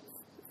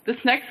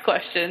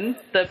question,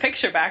 the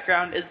picture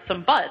background is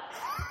some butts.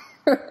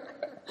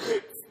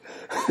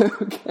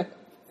 Okay.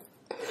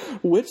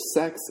 Which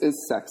sex is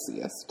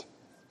sexiest?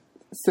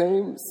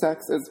 Same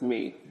sex as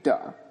me.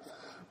 Duh.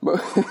 You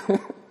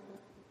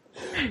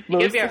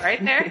gonna be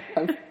alright there?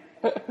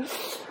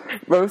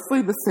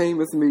 Mostly the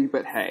same as me,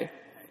 but hey.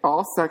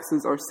 All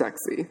sexes are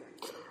sexy.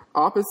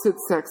 Opposite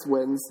sex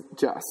wins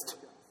just.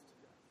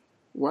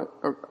 What?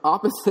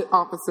 Opposite.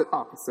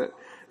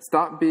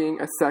 Stop being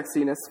a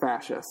sexiness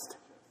fascist.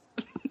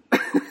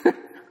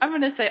 I'm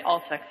going to say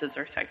all sexes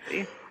are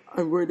sexy.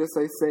 I'm going to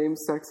say same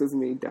sex as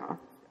me, duh.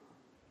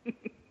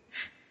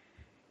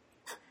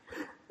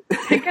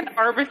 Pick an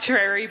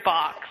arbitrary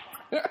box.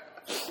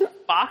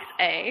 Box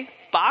A,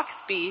 box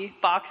B,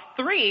 box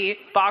 3,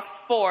 box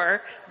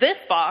 4, this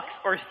box,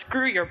 or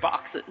screw your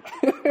boxes.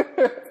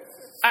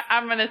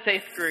 I'm going to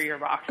say screw your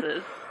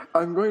boxes.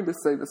 I'm going to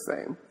say the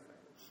same.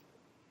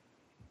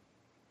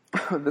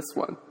 This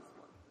one.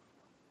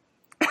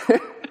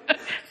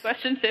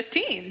 Question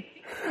 15.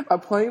 A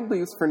plane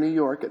leaves for New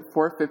York at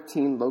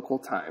 4:15 local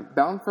time,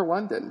 bound for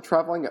London,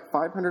 traveling at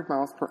 500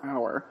 miles per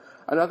hour.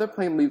 Another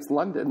plane leaves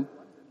London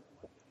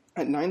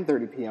at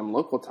 9:30 p.m.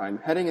 local time,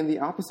 heading in the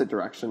opposite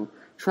direction,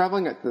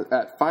 traveling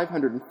at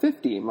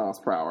 550 miles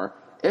per hour.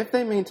 If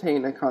they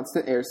maintain a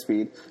constant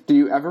airspeed, do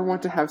you ever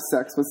want to have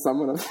sex with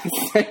someone of the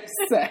same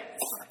sex?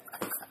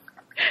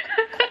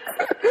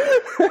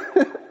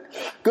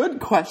 Good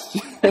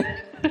question.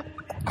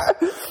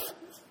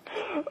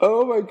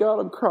 Oh my god,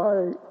 I'm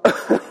crying.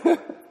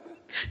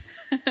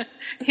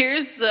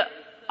 Here's the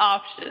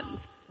options.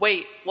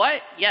 Wait,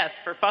 what? Yes,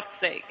 for fuck's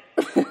sake.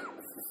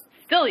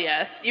 Still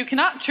yes, you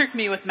cannot trick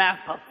me with math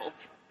puzzles.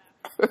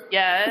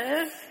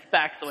 Yes,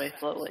 backs away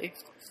slowly.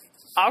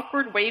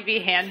 Awkward wavy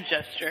hand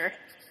gesture.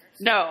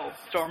 No,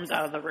 storms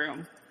out of the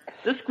room.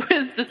 This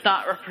quiz does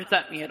not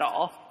represent me at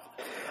all.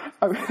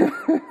 I'm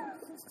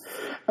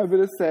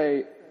going to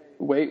say,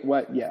 wait,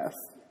 what? Yes.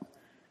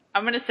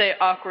 I'm going to say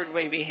awkward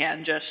wavy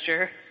hand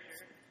gesture.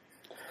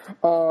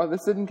 Oh,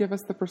 this didn't give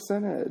us the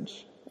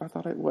percentage. I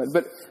thought it would.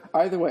 But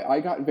either way, I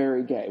got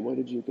very gay. What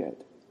did you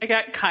get? I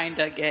got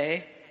kinda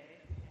gay.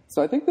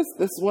 So I think this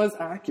was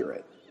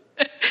accurate.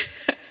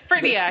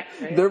 Pretty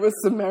accurate. There was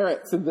some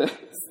merit to this.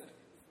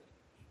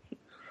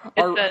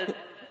 It says,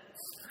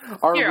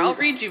 I'll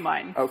read you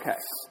mine. Okay.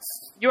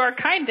 You are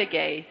kinda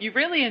gay. You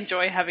really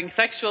enjoy having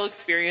sexual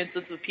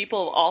experiences with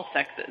people of all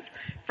sexes.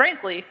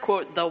 Frankly,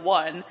 quote, the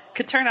one,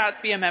 could turn out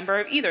to be a member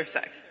of either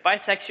sex.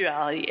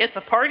 Bisexuality, it's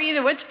a party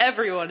to which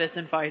everyone is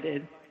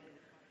invited.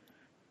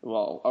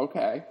 Well,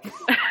 okay.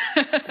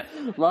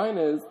 Mine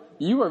is,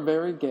 you are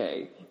very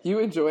gay. You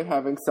enjoy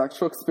having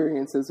sexual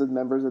experiences with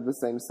members of the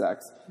same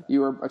sex.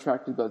 You are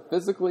attracted both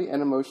physically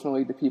and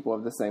emotionally to people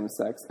of the same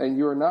sex, and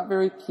you are not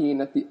very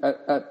keen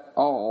at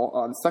all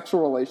on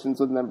sexual relations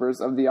with members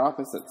of the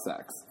opposite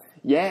sex.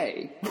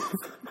 Yay!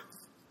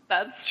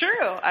 That's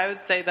true. I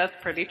would say that's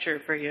pretty true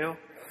for you.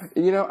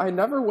 You know, I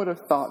never would have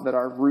thought that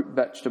our root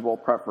vegetable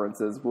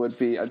preferences would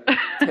be a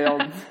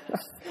tailed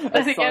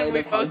Then again,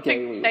 we both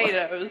pick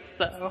potatoes,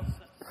 so.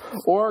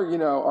 Or, you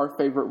know, our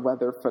favorite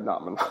weather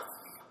phenomenon.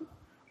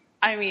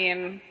 I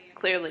mean,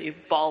 clearly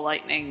ball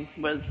lightning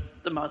was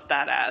the most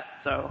badass,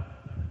 so.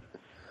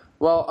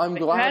 Well, I'm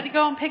glad. You had to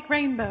go and pick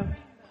rainbow.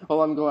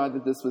 Well, I'm glad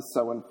that this was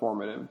so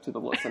informative to the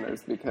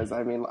listeners because,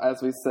 I mean,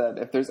 as we said,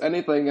 if there's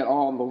anything at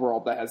all in the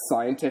world that has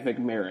scientific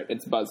merit,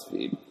 it's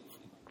BuzzFeed.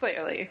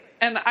 Clearly.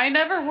 And I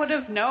never would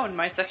have known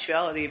my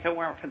sexuality if it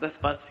weren't for this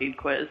BuzzFeed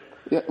quiz.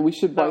 Yeah, we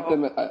should write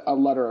them a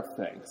letter of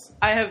thanks.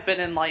 I have been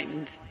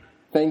enlightened.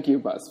 Thank you,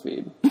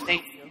 BuzzFeed.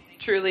 Thank you.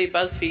 Truly,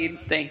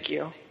 BuzzFeed, thank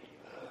you.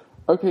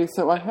 Okay,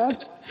 so I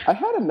had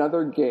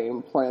another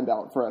game planned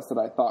out for us that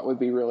I thought would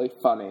be really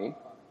funny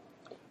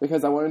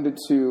because I wanted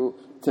to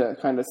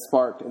kind of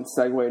spark and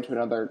segue into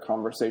another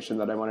conversation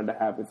that I wanted to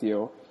have with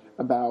you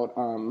about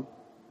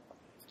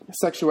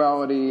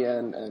sexuality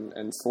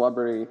and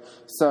celebrity.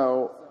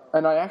 So,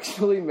 and I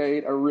actually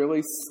made a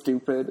really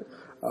stupid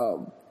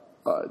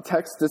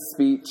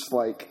text-to-speech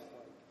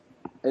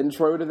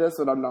intro to this,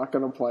 but I'm not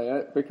going to play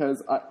it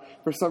because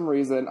for some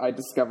reason I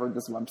discovered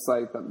this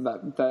website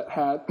that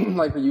had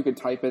you could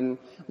type in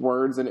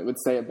words and it would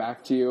say it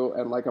back to you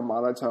in a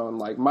monotone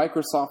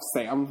Microsoft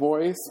Sam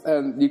voice,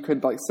 and you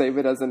could save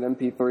it as an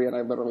MP3. And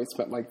I literally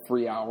spent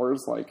 3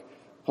 hours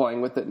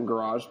playing with it in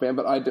GarageBand.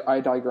 But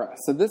I digress.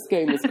 So this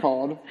game is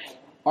called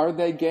 "Are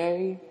They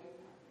Gay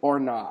or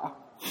Nah?"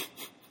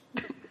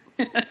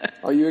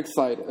 Are you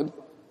excited?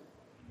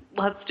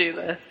 Let's do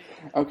this.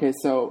 Okay,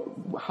 so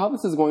how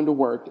this is going to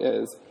work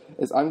is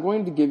I'm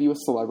going to give you a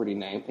celebrity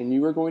name, and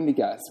you are going to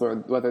guess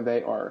whether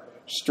they are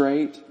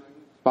straight,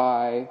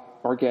 bi,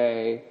 or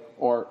gay,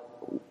 or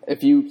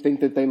if you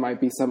think that they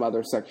might be some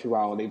other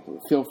sexuality,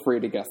 feel free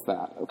to guess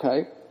that,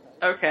 okay?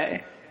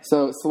 Okay.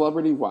 So,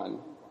 celebrity 1,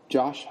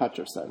 Josh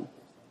Hutcherson.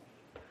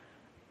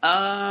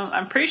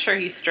 I'm pretty sure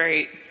he's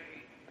straight.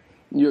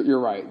 You're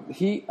right.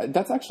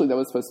 That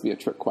was supposed to be a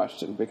trick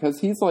question, because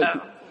he's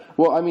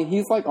Well, I mean,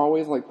 he's like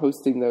always like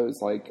posting those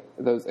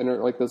those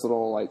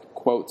little like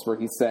quotes where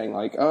he's saying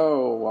like,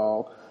 "Oh,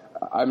 well,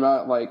 I'm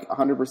not like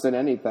 100%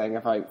 anything.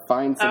 If I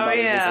find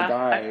somebody who's a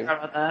guy, I forgot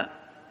about that.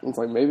 It's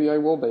like maybe I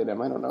will date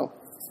him. I don't know."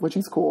 Which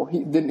he's cool.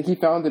 He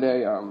founded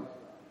a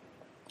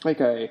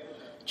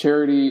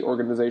charity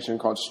organization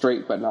called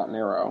Straight But Not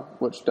Narrow,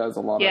 which does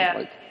a lot of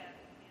like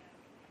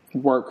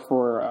work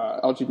for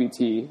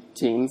LGBT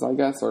teens, I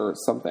guess, or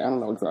something. I don't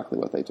know exactly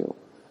what they do.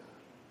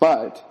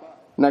 But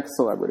next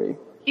celebrity.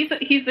 He's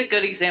a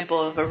good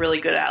example of a really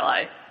good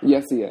ally.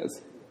 Yes, he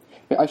is.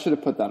 I should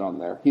have put that on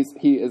there.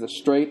 He is a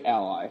straight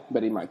ally,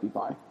 but he might be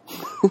bi.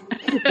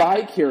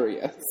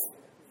 Bi-curious.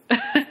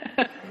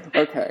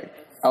 Okay,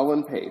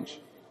 Ellen Page.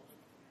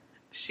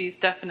 She's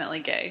definitely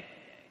gay.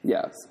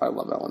 Yes, I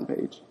love Ellen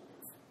Page.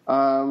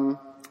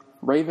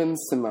 Raven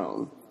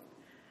Simone.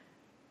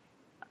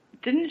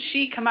 Didn't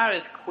she come out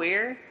as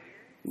queer?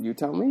 You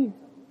tell me.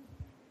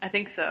 I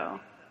think so.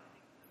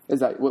 Is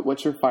that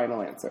what's your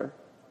final answer?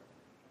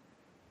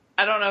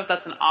 I don't know if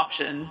that's an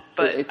option,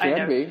 but it I can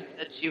know be.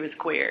 that she was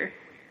queer.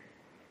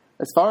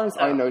 As far as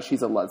I know,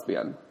 she's a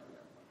lesbian.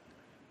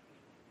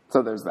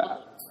 So there's that.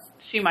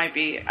 She might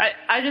be.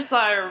 I just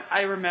thought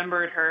I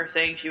remembered her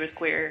saying she was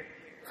queer.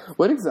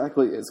 What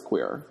exactly is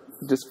queer?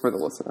 Just for the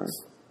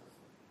listeners.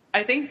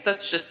 I think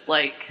that's just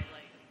like...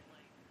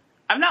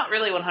 I'm not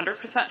really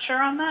 100%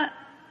 sure on that.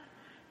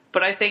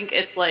 But I think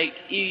it's like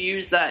you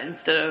use that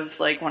instead of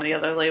like one of the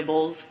other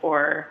labels,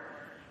 or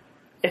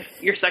if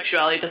your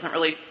sexuality doesn't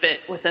really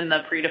fit within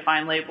the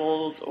predefined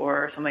labels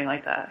or something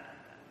like that.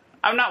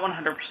 I'm not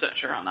 100%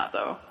 sure on that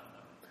though.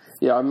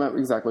 Yeah, I'm not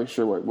exactly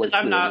sure what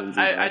I'm queer not. means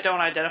I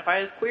don't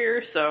identify as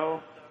queer,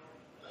 so.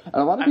 And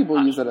a lot of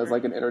people use it as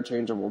like an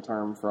interchangeable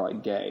term for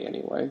like gay,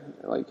 anyway.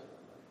 Like,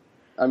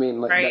 I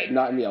mean, like right.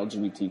 not in the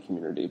LGBT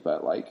community,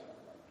 but like.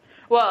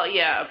 Well,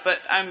 yeah, but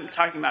I'm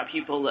talking about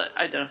people that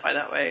identify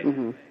that way.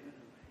 Mm-hmm.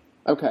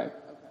 Okay,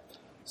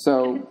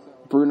 so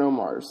Bruno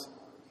Mars.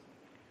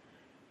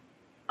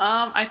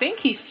 I think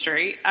he's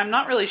straight. I'm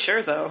not really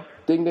sure though.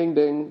 Ding, ding,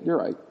 ding. You're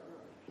right.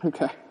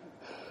 Okay.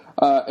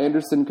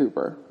 Anderson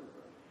Cooper.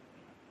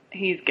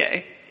 He's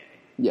gay.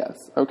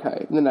 Yes.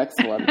 Okay. The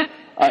next one.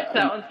 That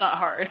one's not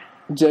hard.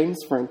 James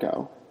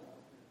Franco.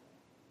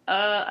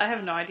 I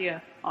have no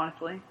idea,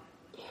 honestly.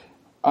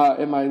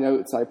 In my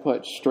notes, I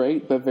put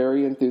straight but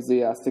very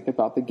enthusiastic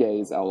about the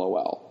gays,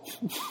 LOL.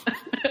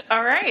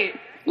 All right.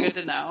 Good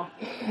to know.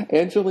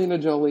 Angelina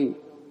Jolie.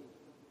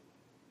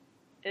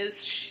 Is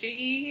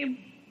she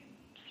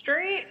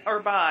straight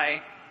or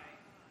bi?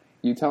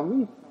 You tell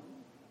me.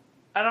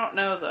 I don't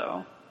know,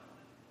 though.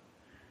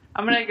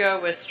 I'm going to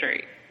go with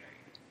straight.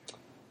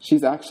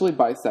 She's actually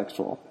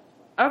bisexual.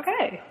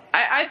 Okay.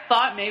 I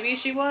thought maybe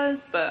she was,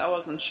 but I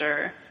wasn't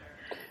sure.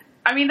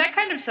 I mean, that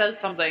kind of says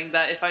something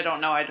that if I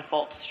don't know, I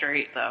default to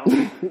straight, though.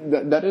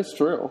 that is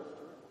true.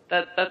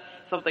 That's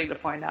something to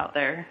point out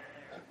there.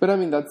 But I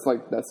mean, that's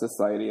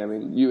society. I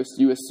mean, you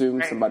assume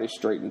right. somebody's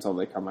straight until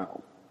they come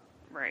out.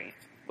 Right.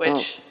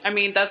 Which, I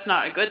mean, that's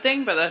not a good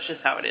thing, but that's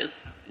just how it is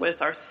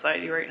with our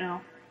society right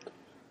now.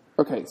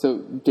 Okay, so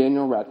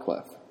Daniel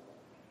Radcliffe.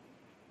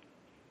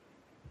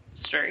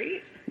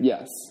 Straight?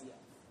 Yes.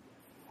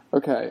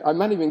 Okay, I'm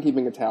not even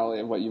keeping a tally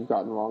of what you've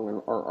gotten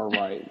wrong or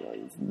right.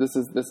 This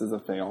is a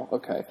fail.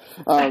 Okay.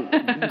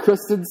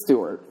 Kristen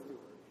Stewart.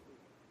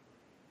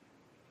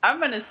 I'm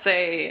going to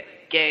say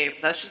gay,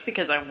 but that's just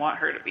because I want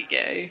her to be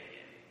gay.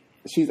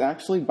 She's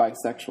actually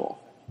bisexual.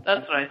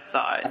 That's what I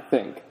thought. I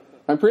think.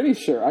 I'm pretty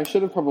sure. I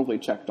should have probably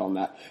checked on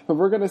that. But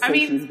we're going to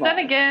say she's bi.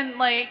 Then again,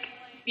 like,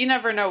 you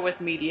never know with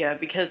media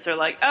because they're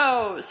like,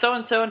 oh,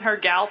 so-and-so and her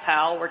gal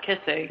pal were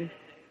kissing.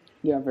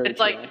 Yeah, very It's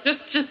true. like,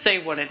 just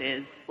say what it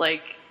is.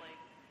 Like,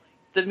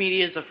 the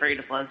media is afraid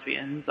of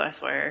lesbians, I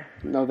swear.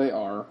 No, they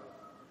are.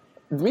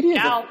 The media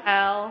gal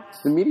pal.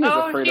 The media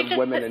is afraid of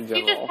women in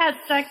general. She just had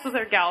sex with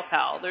her gal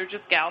pal. They're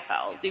just gal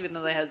pals, even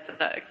though they had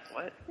sex.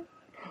 What?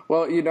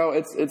 Well, you know,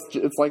 it's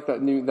like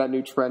that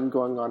new trend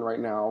going on right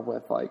now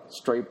with like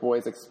straight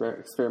boys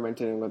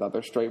experimenting with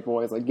other straight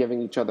boys, like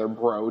giving each other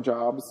bro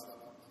jobs.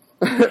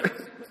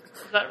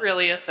 Is that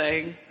really a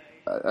thing?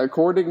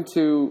 According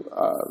to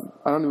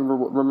I don't even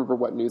remember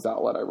what news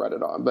outlet I read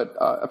it on, but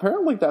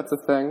apparently that's a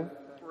thing.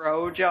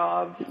 Bro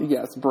jobs.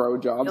 Yes, bro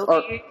jobs.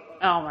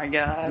 Oh my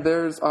god.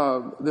 There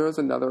was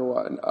another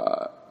one.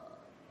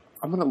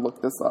 I'm gonna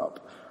look this up.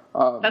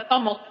 That's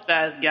almost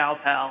as gal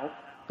pals.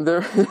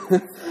 There's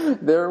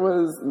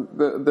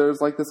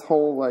like this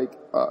whole like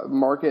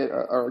market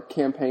or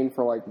campaign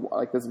for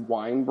like this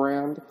wine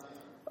brand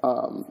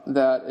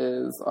that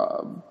is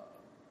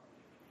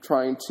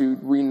trying to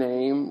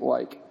rename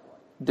like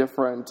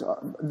different.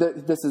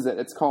 This is it.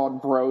 It's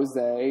called Brose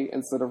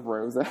instead of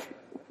Rose.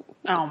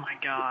 Oh my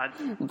god.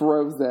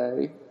 Brose.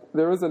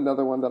 There was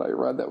another one that I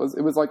read it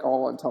was like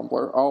all on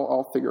Tumblr.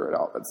 I'll figure it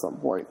out at some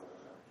point.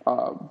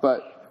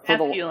 But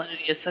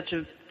masculinity is such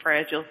a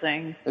fragile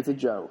thing. It's a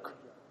joke.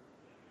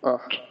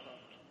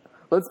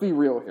 Let's be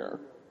real here.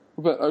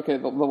 But okay,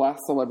 the last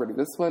celebrity.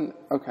 This one,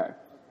 okay.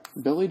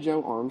 Billie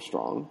Joe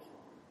Armstrong.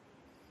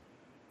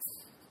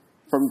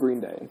 from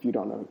Green Day, if you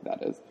don't know who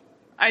that is.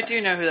 I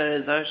do know who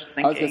that is. I was just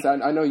thinking. I was going to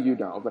say, I know you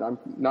don't, but I'm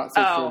not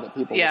so sure that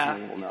people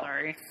listening will know.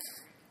 Sorry.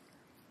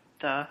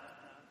 Duh.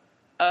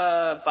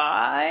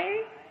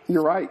 Bi?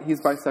 You're right. He's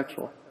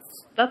bisexual.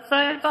 That's what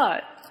I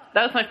thought.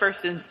 That was my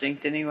first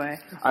instinct anyway.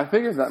 I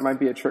figured that might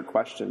be a trick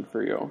question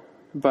for you,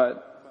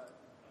 but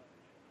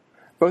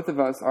both of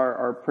us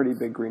are pretty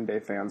big Green Day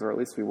fans, or at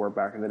least we were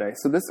back in the day.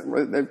 So that's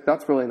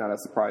really not a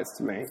surprise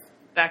to me.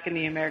 Back in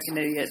the American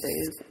Idiot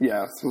days.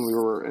 Yes, when we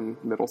were in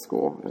middle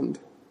school, and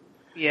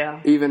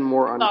even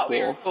more uncool. Thought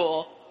we were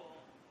cool.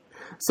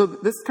 So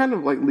this kind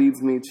of like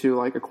leads me to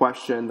like a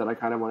question that I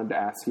kind of wanted to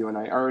ask you, and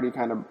I already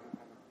kind of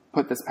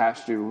put this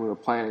past you when we were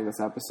planning this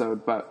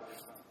episode, but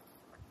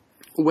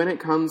when it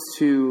comes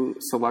to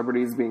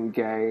celebrities being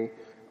gay,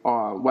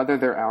 whether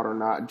they're out or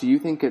not, do you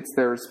think it's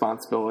their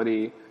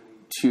responsibility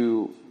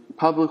to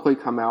publicly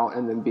come out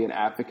and then be an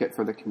advocate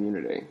for the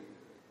community?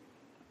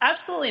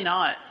 Absolutely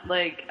not.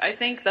 Like, I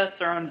think that's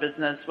their own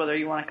business, whether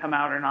you want to come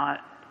out or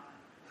not.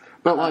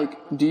 But, like,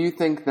 do you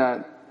think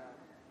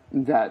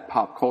that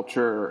pop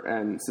culture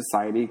and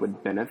society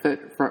would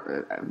benefit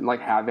from, like,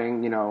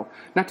 having, you know,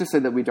 not to say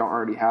that we don't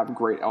already have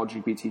great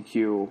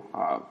LGBTQ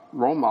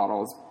role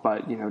models,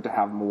 but, you know, to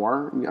have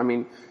more? I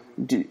mean,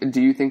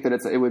 do you think that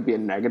it would be a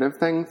negative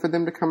thing for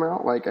them to come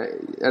out? Like,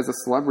 as a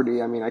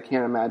celebrity, I mean, I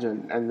can't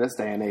imagine in this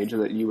day and age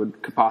that you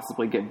could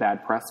possibly get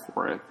bad press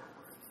for it.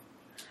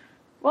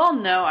 Well,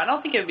 no, I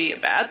don't think it would be a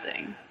bad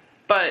thing.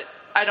 But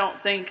I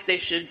don't think they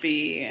should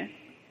be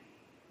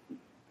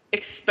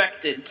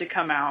expected to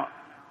come out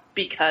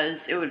because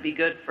it would be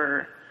good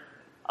for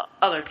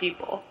other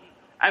people.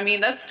 I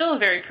mean, that's still a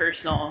very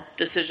personal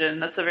decision.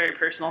 That's a very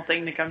personal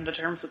thing to come to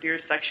terms with your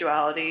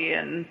sexuality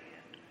and,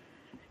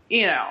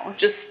 you know,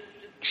 just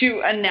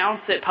to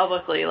announce it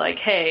publicly, like,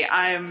 hey,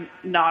 I'm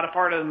not a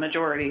part of the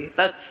majority.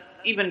 That's,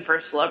 even for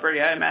a celebrity,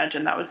 I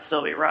imagine that would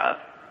still be rough.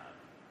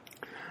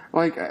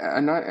 Like,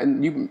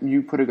 and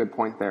you put a good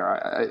point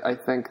there. I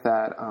think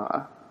that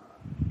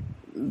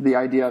the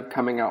idea of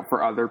coming out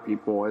for other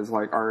people is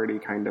like already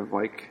kind of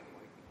like,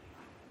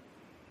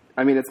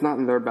 I mean, it's not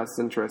in their best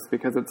interest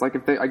because it's like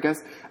if they, I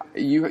guess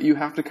you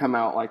have to come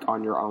out like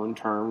on your own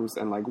terms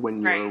and like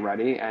when you're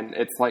ready, and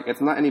it's like it's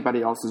not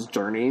anybody else's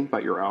journey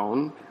but your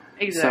own.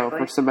 Exactly. So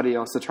for somebody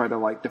else to try to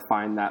like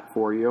define that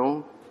for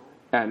you,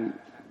 and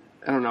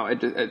I don't know,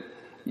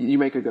 you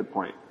make a good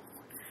point.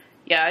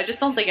 Yeah, I just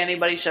don't think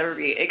anybody should ever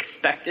be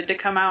expected to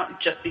come out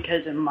just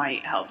because it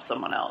might help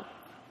someone else.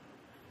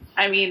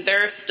 I mean,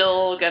 there are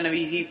still going to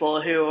be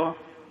people who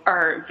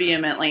are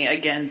vehemently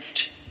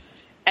against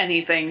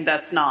anything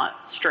that's not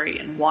straight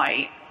and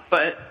white,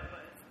 but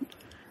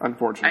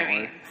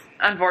unfortunately,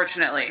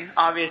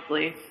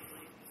 obviously.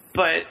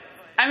 But,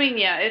 I mean,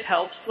 yeah, it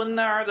helps when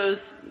there are those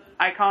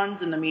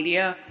icons in the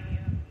media,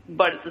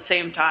 but at the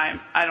same time,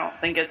 I don't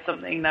think it's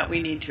something that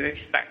we need to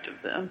expect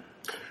of them.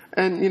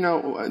 And, you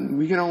know,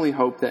 we can only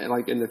hope that,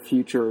 like, in the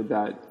future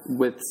that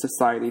with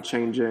society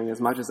changing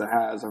as much as it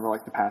has over,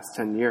 like, the past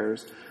 10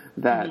 years,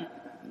 that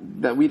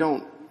we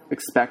don't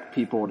expect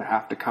people to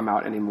have to come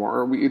out anymore.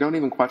 Or we don't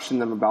even question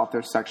them about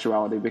their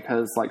sexuality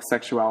because, like,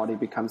 sexuality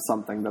becomes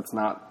something that's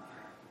not,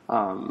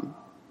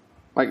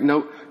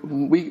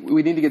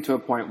 we need to get to a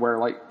point where,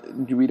 like,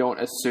 we don't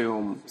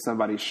assume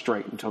somebody's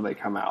straight until they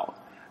come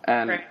out.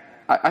 And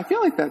I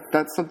feel like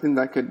that's something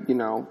that could, you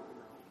know,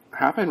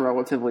 happen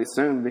relatively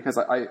soon because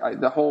I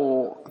the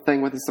whole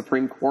thing with the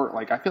Supreme Court,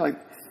 like, I feel like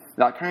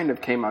that kind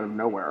of came out of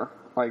nowhere.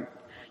 Like,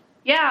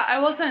 yeah, I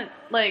wasn't,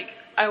 like,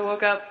 I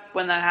woke up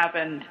when that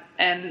happened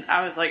and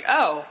I was like,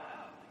 oh,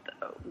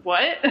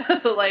 what?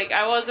 Like,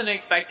 I wasn't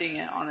expecting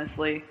it,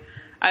 honestly.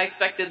 I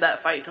expected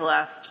that fight to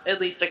last at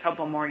least a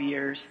couple more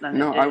years than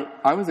it did.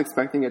 I was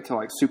expecting it to,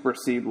 like,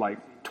 supersede, like,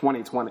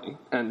 2020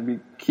 and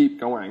keep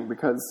going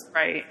because...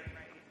 Right.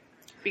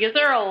 Because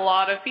there are a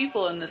lot of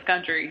people in this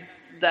country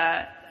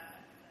that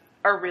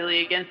are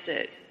really against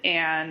it,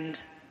 and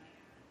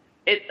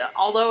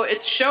although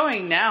it's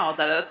showing now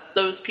that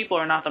those people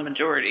are not the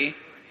majority.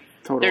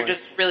 Totally. They're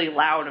just really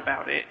loud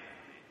about it.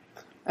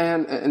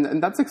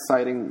 And that's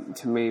exciting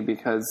to me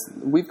because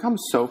we've come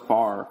so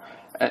far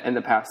in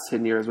the past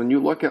 10 years. When you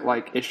look at,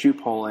 like, issue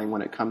polling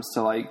when it comes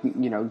to, like,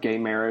 you know, gay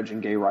marriage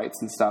and gay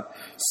rights and stuff,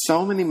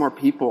 so many more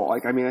people,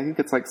 like, I mean, I think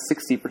it's like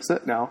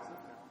 60% now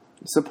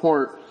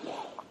support,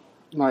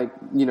 like,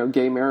 you know,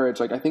 gay marriage.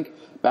 Like, I think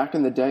back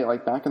in the day,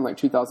 like back in like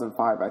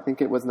 2005, I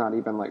think it was not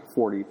even like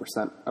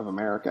 40% of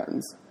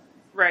Americans.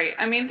 Right.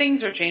 I mean,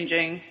 things are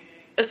changing,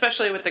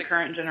 especially with the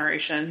current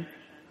generation.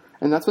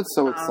 And that's what's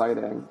so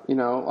exciting, you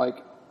know, like,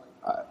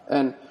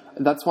 and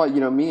that's why, you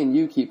know, me and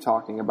you keep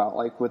talking about,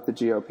 like, with the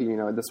GOP, you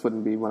know, this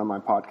wouldn't be one of my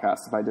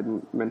podcasts if I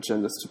didn't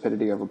mention the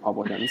stupidity of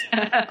Republicans.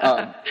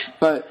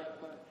 But,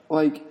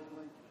 like,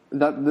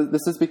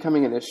 this is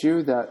becoming an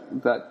issue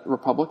that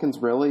Republicans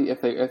really,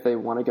 if they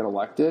want to get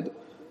elected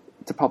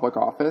to public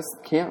office,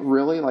 can't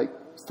really, like,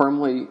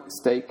 firmly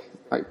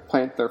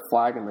plant their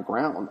flag in the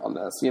ground on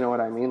this. You know what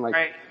I mean? Like,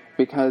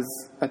 because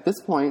at this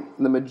point,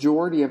 the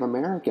majority of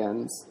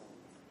Americans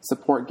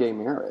support gay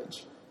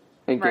marriage.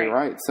 and gay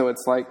Right. rights. So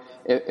it's like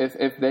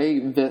if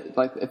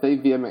they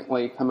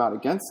vehemently come out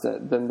against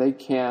it, then they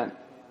can't.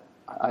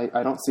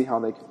 I don't see how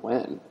they can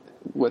win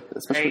with,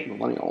 especially with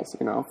millennials.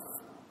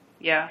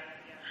 Yeah.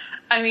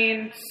 I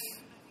mean,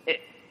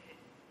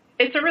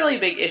 it's a really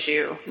big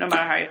issue, no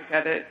matter how you look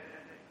at it,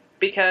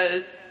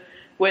 because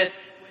with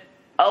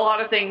a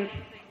lot of things,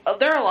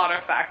 there are a lot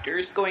of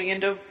factors going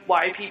into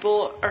why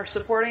people are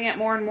supporting it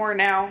more and more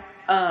now.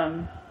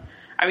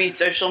 I mean,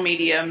 social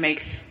media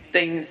makes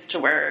things to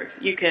where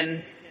you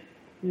can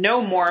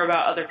know more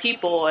about other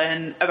people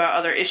and about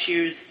other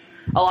issues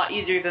a lot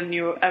easier than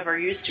you ever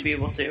used to be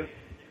able to.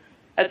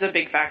 That's a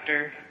big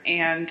factor.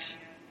 And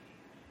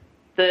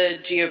the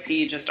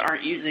GOP just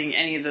aren't using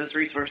any of those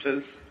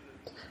resources.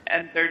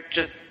 And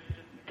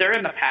they're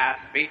in the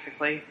past,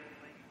 basically.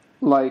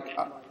 Like,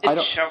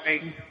 it's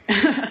showing.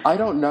 I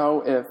don't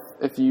know if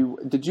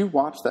did you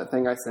watch that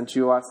thing I sent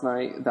you last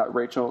night, that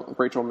Rachel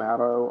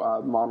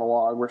Maddow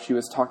monologue where she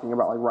was talking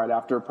about, like, right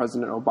after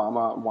President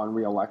Obama won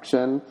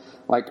re-election,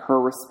 like, her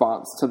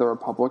response to the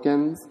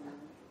Republicans.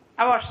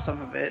 I watched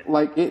some of it.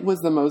 Like, it was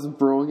the most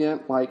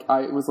brilliant. Like,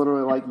 I was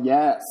literally like,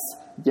 yes.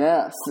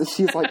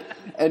 She's like,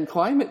 and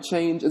climate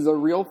change is a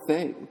real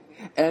thing.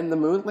 And the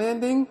moon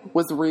landing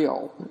was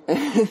real.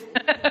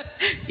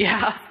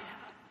 Yeah.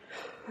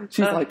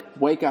 She's like,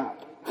 wake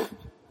up.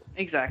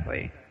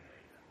 Exactly.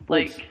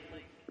 Like,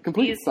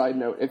 complete side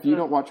note, if you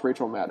don't watch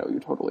Rachel Maddow, you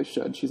totally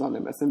should. She's on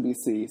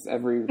MSNBC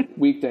every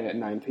weekday at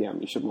 9 p.m.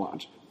 You should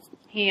watch.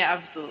 He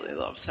absolutely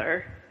loves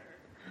her.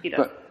 He does.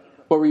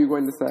 But what were you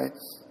going to say?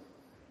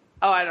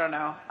 Oh, I don't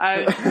know.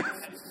 I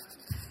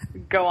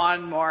go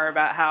on more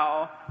about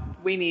how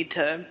we need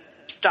to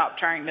stop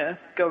trying to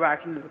go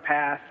back into the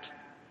past.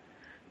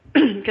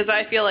 Because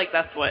I feel like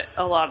that's what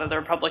a lot of the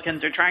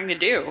Republicans are trying to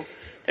do.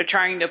 They're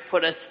trying to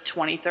put us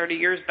 20, 30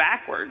 years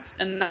backwards.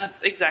 And that's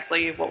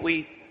exactly what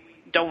we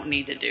don't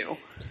need to do.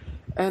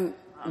 And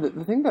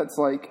the thing that's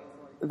like,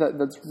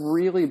 that's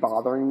really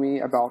bothering me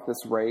about this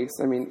race,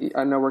 I mean,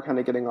 I know we're kind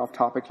of getting off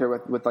topic here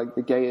with like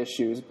the gay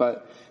issues,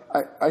 but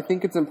I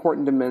think it's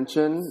important to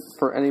mention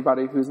for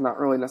anybody who's not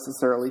really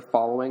necessarily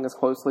following as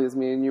closely as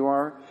me and you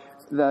are,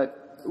 that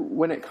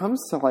when it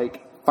comes to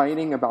like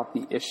fighting about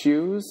the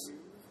issues,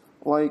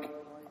 like,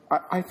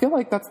 I feel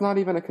like that's not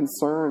even a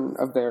concern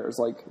of theirs,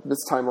 like,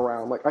 this time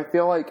around. Like, I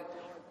feel like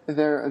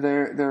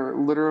they're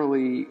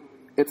literally,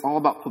 it's all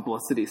about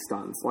publicity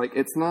stunts. Like,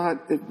 it's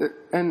not,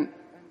 and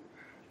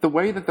the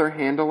way that they're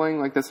handling,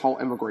 like, this whole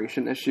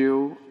immigration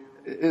issue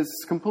is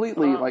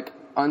completely, like,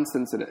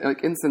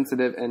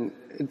 insensitive, and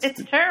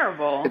it's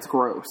terrible. It's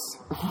gross.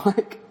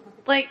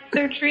 Like,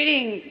 they're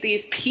treating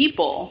these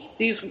people,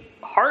 these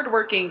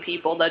hardworking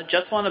people that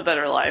just want a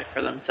better life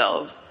for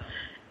themselves,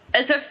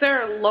 as if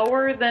they're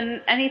lower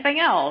than anything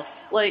else.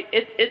 Like,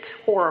 it's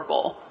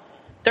horrible.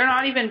 They're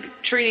not even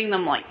treating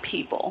them like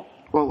people.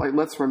 Well, like,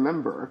 let's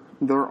remember,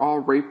 they're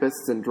all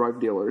rapists and drug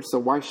dealers, so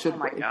why should they? Oh,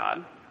 my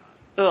God.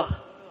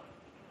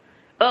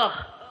 Ugh.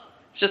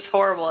 It's just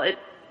horrible.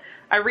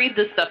 I read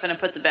this stuff and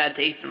it puts a bad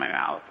taste in my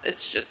mouth. It's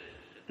just...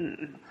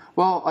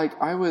 Well, like,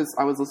 I was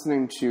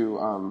listening to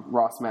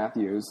Ross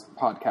Matthews'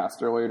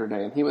 podcast earlier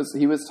today, and he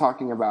was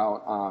talking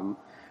about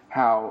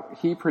how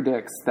he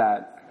predicts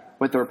that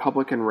with the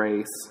Republican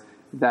race,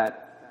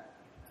 that,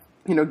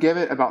 give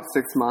it about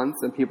 6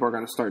 months and people are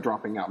going to start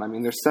dropping out. I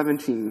mean, there's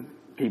 17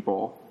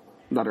 people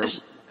that are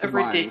a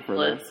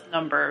ridiculous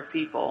number of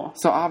people.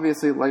 So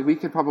obviously, like, we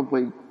could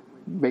probably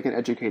make an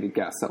educated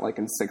guess that, like,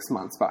 in 6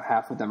 months, about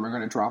half of them are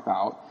going to drop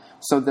out.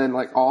 So then,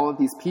 like, all of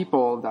these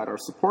people that are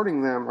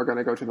supporting them are going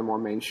to go to the more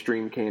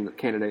mainstream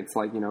candidates,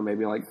 like,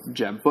 maybe like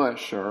Jeb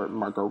Bush or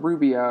Marco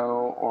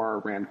Rubio or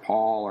Rand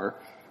Paul or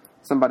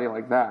somebody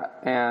like that.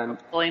 And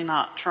hopefully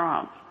not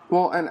Trump.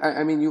 Well, and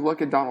I mean, you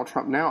look at Donald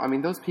Trump now. I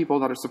mean, those people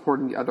that are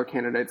supporting the other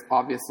candidates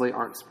obviously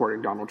aren't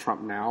supporting Donald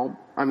Trump now.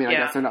 I mean, I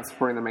guess they're not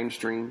supporting the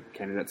mainstream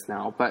candidates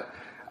now. But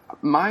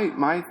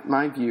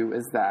my view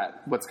is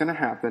that what's going to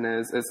happen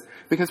is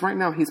because right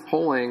now he's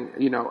polling,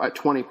 at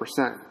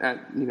 20%,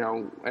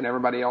 and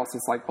everybody else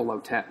is like below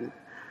 10.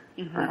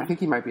 Mm-hmm. I think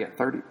he might be at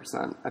 30%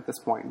 at this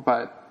point.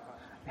 But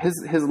his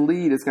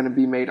lead is going to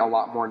be made a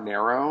lot more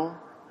narrow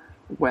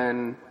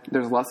when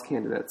there's less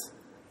candidates.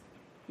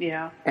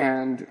 Yeah.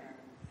 And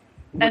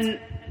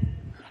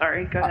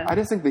sorry, go ahead. I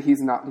just think that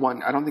he's not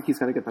one. I don't think he's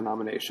going to get the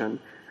nomination.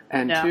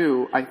 And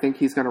two, I think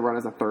he's going to run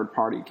as a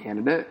third-party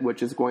candidate,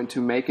 which is going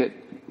to make it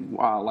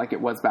like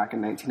it was back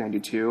in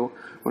 1992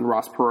 when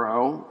Ross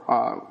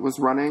Perot was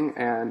running,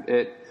 and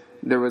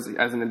there was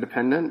as an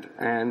independent,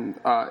 and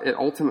it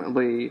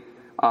ultimately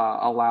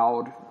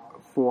allowed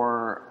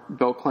for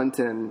Bill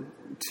Clinton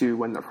to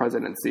win the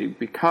presidency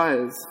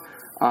because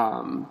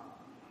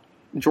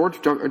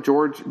George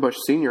Bush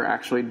Sr.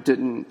 actually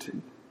didn't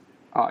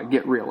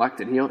get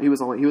reelected. He was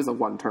a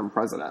one-term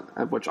president,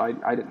 which I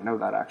didn't know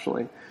that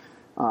actually.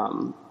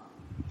 So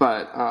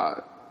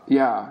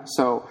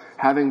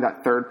having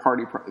that third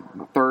party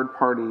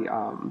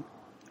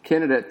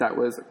candidate that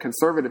was a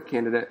conservative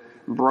candidate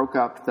broke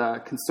up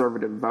the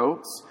conservative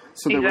votes.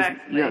 So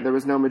there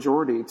was no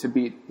majority to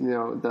beat,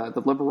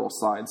 the liberal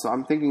side. So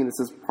I'm thinking this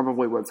is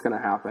probably what's going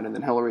to happen, and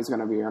then Hillary's going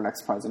to be our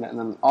next president, and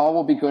then all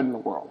will be good in the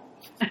world.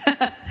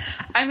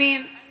 I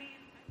mean,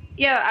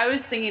 yeah, I was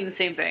thinking the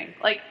same thing.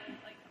 Like,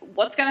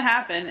 what's going to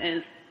happen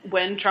is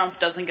when Trump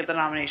doesn't get the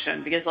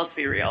nomination, because let's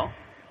be real,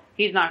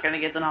 he's not going to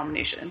get the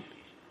nomination.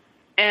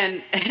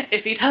 And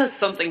if he does,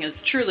 something is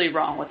truly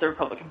wrong with the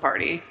Republican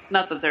Party.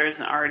 Not that there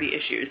isn't already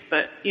issues,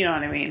 but you know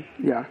what I mean?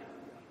 Yeah.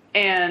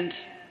 And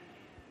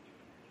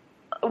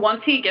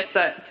once he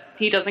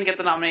doesn't get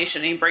the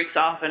nomination, he breaks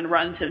off and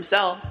runs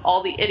himself,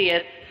 all the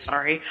idiots,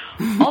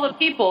 all the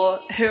people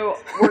who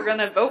were going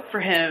to vote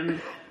for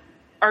him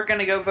are going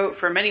to go vote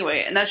for him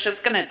anyway. And that's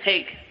just going to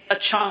take a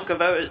chunk of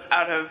votes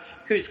out of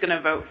who's going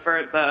to vote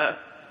for the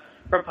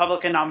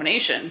Republican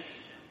nomination.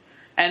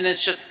 And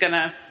it's just going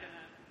to,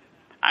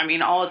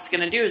 all it's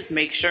going to do is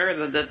make sure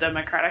that the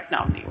Democratic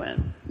nominee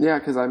wins. Yeah,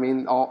 because,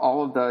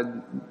 all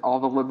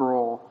the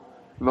liberal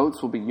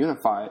votes will be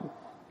unified.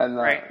 And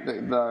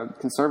the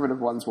conservative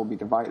ones will be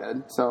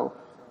divided. So,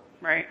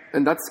 right.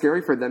 And that's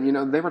scary for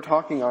them. They were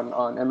talking on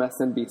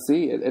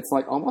MSNBC. It's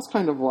like almost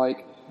kind of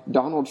like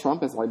Donald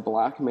Trump is like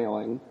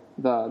blackmailing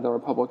the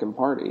Republican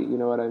Party. You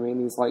know what I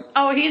mean? He's like,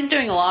 he's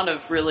doing a lot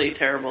of really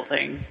terrible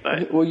things.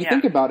 But well, you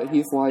think about it.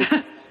 He's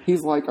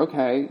like,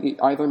 okay,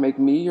 either make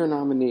me your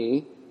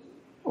nominee,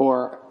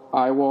 or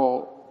I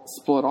will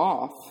split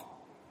off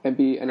and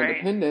be an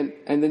independent,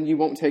 and then you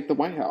won't take the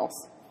White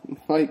House.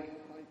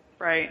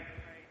 Right.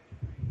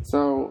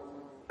 So,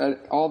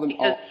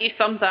 he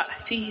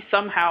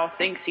somehow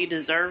thinks he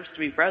deserves to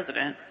be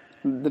president.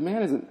 The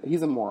man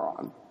he's a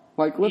moron.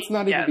 Let's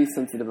not even be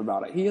sensitive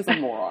about it. He is a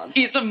moron.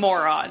 He's a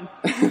moron.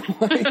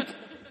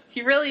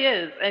 He really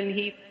is. And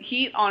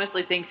he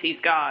honestly thinks he's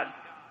God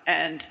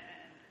and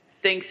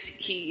thinks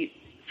he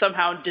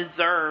somehow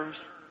deserves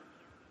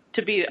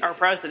to be our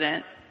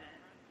president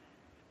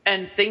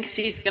and thinks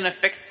he's going to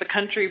fix the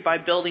country by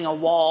building a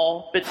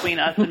wall between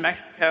us and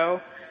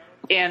Mexico.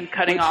 And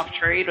cutting off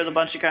trade with a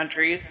bunch of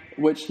countries.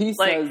 Which he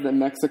says that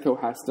Mexico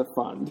has to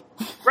fund.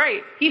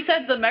 Right. He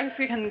said the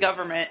Mexican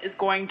government is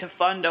going to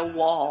fund a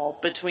wall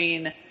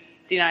between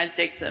the United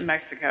States and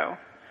Mexico.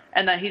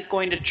 And that he's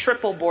going to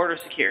triple border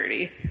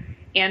security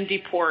and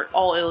deport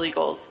all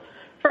illegals.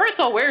 First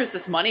of all, where is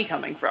this money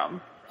coming from?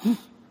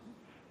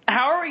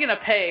 How are we going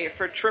to pay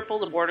for triple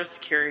the border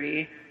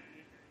security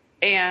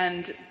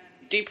and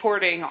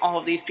deporting all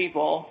of these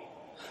people?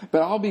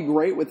 But I'll be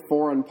great with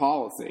foreign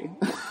policy.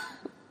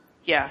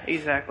 Yeah,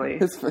 exactly.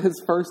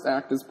 His first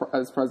act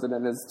as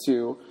president is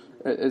to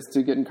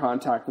get in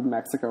contact with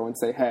Mexico and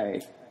say, hey,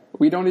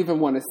 we don't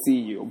even want to see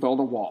you. Build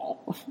a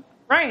wall.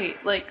 Right.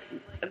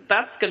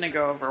 That's going to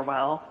go over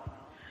well.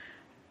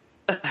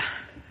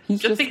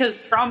 Just because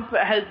Trump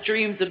has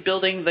dreams of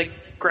building the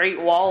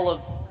Great Wall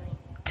of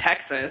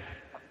Texas.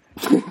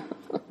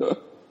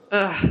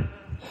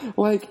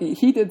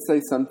 He did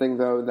say something,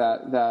 though,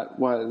 that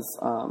was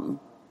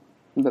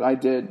that I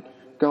did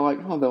go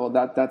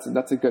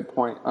that's a good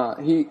point.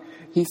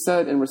 He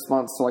said in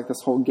response to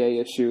this whole gay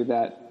issue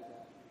that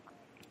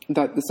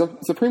the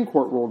Supreme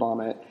Court ruled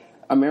on it.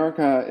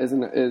 America is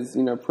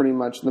pretty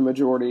much the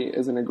majority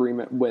is in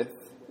agreement with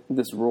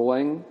this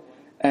ruling,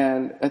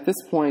 and at this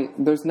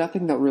point there's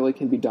nothing that really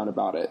can be done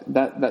about it.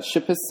 That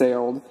ship has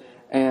sailed,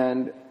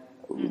 and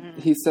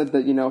he said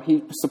that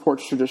he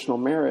supports traditional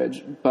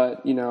marriage,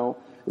 but the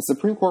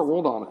Supreme Court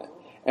ruled on it.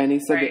 And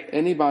he said that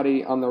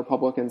anybody on the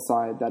Republican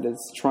side that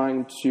is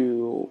trying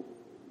to,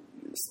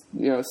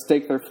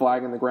 stake their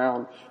flag in the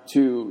ground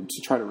to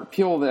try to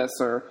repeal this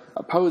or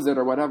oppose it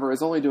or whatever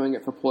is only doing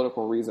it for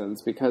political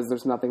reasons, because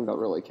there's nothing that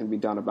really can be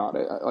done about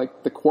it.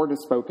 The court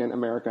has spoken,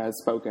 America has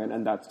spoken,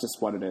 and that's just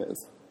what it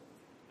is.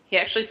 He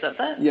actually said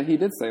that? Yeah, he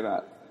did say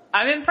that.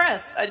 I'm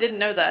impressed. I didn't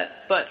know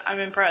that, but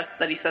I'm impressed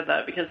that he said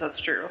that, because that's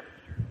true.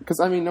 Because,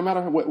 no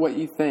matter what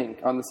you think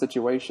on the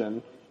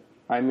situation,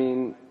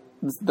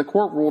 the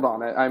court ruled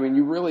on it.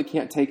 You really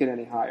can't take it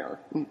any higher.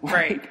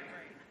 Right.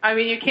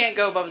 You can't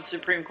go above the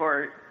Supreme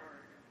Court.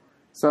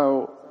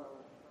 So,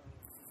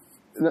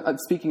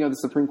 speaking of the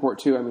Supreme Court,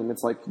 too,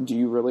 it's do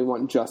you really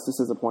want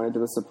justices appointed to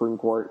the Supreme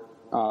Court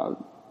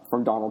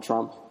from Donald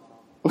Trump?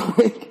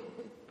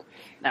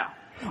 No.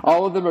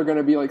 All of them are going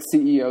to be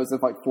CEOs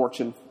of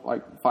Fortune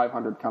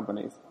 500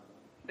 companies.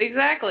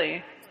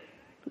 Exactly.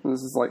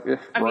 This is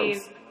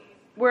gross.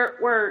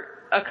 We're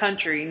a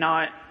country,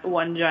 not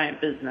one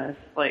giant business.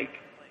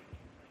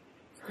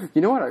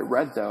 You know what I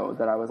read, though,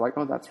 that I was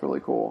oh, that's really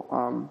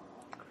cool.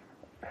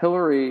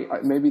 Hillary,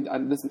 I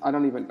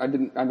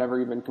never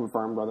even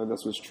confirmed whether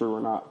this was true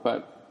or not,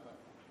 but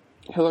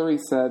Hillary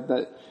said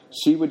that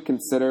she would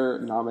consider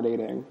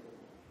nominating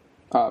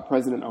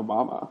President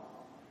Obama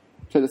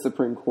to the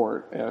Supreme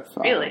Court if...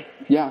 Really?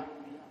 Yeah.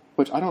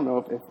 Which I don't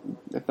know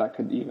if that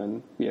could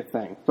even be a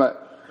thing,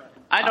 but...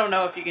 I don't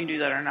know if you can do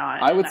that or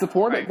not. I would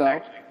support it,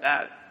 though.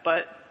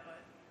 But,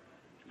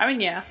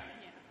 yeah.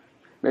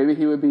 Maybe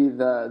he would be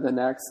the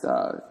next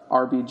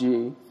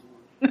RBG.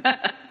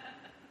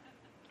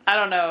 I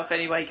don't know if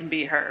anybody can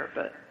beat her,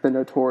 but The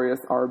notorious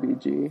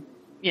RBG.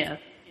 yes.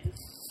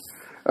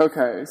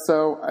 Okay,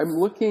 so I'm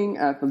looking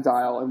at the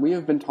dial, and we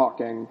have been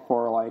talking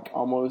for like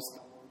almost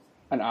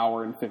an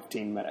hour and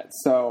 15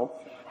 minutes. So,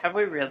 Have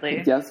we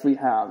really? yes, we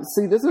have.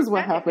 See, this is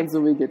what happens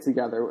when we get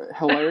together.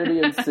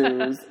 Hilarity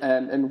ensues,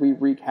 and we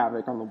wreak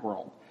havoc on the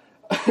world.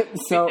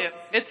 So, We do.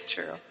 It's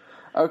true.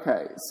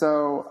 okay,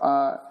 so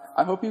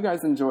I hope you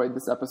guys enjoyed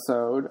this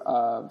episode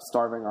of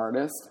Starving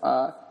Artist.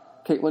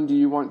 Caitlin, do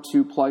you want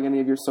to plug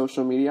any of your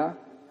social media?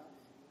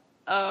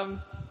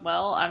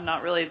 Well, I'm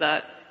not really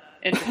that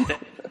interested,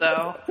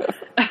 so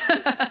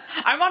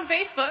I'm on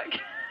Facebook.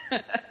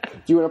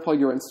 Do you want to plug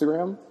your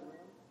Instagram?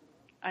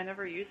 I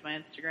never use my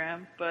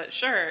Instagram, but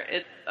sure,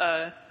 it's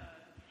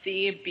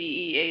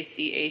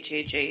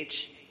CBEACHHH.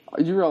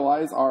 You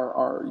realize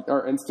our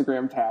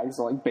Instagram tags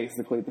are like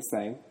basically the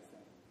same.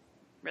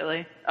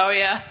 Really? Oh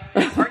yeah.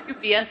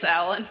 RQBS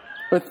Allen.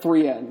 With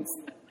 3 N's.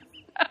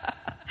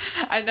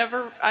 I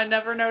never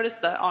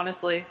noticed that,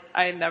 honestly.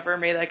 I never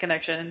made that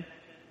connection.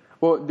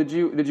 Well, did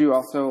you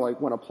also like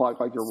want to plug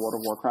like your World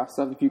of Warcraft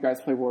stuff? If you guys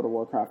play World of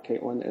Warcraft,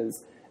 Caitlin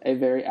is a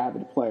very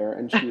avid player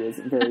and she is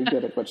very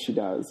good at what she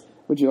does.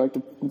 Would you like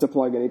to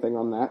plug anything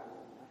on that?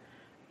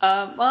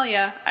 Well,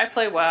 yeah, I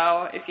play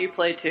WoW. If you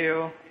play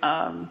too,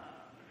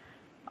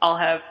 I'll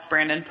have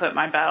Brandon put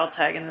my battle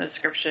tag in the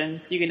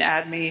description. You can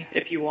add me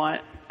if you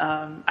want.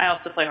 I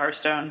also play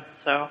Hearthstone,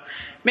 so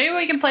maybe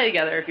we can play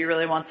together if you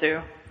really want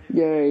to.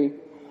 Yay!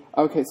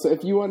 Okay, so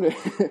if you want to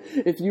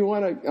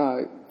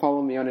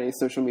follow me on any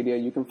social media,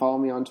 you can follow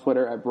me on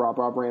Twitter at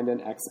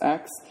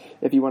BraBraBrandonXX.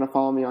 If you want to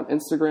follow me on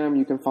Instagram,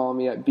 you can follow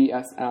me at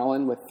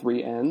BSAllen with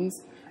 3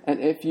 N's. And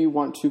if you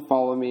want to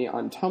follow me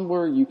on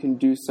Tumblr, you can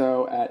do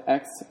so at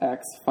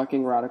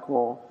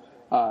xxfuckingradical.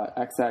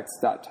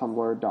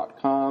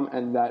 xx.tumblr.com,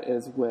 and that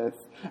is with...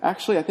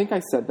 Actually, I think I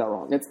said that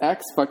wrong. It's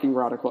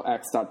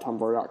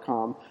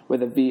xfuckingradicalx.tumblr.com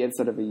with a V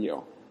instead of a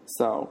U.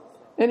 So,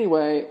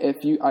 anyway,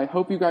 I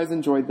hope you guys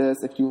enjoyed this.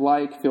 If you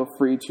like, feel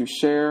free to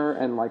share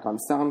and like on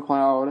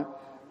SoundCloud.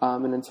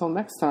 And until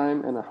next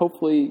time, and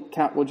hopefully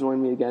Kat will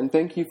join me again.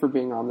 Thank you for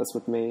being on this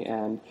with me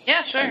and,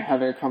 yeah, sure. and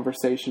having a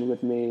conversation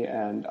with me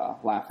and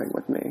laughing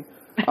with me.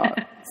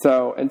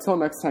 So, until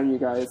next time, you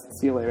guys.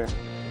 See you later.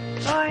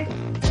 Bye.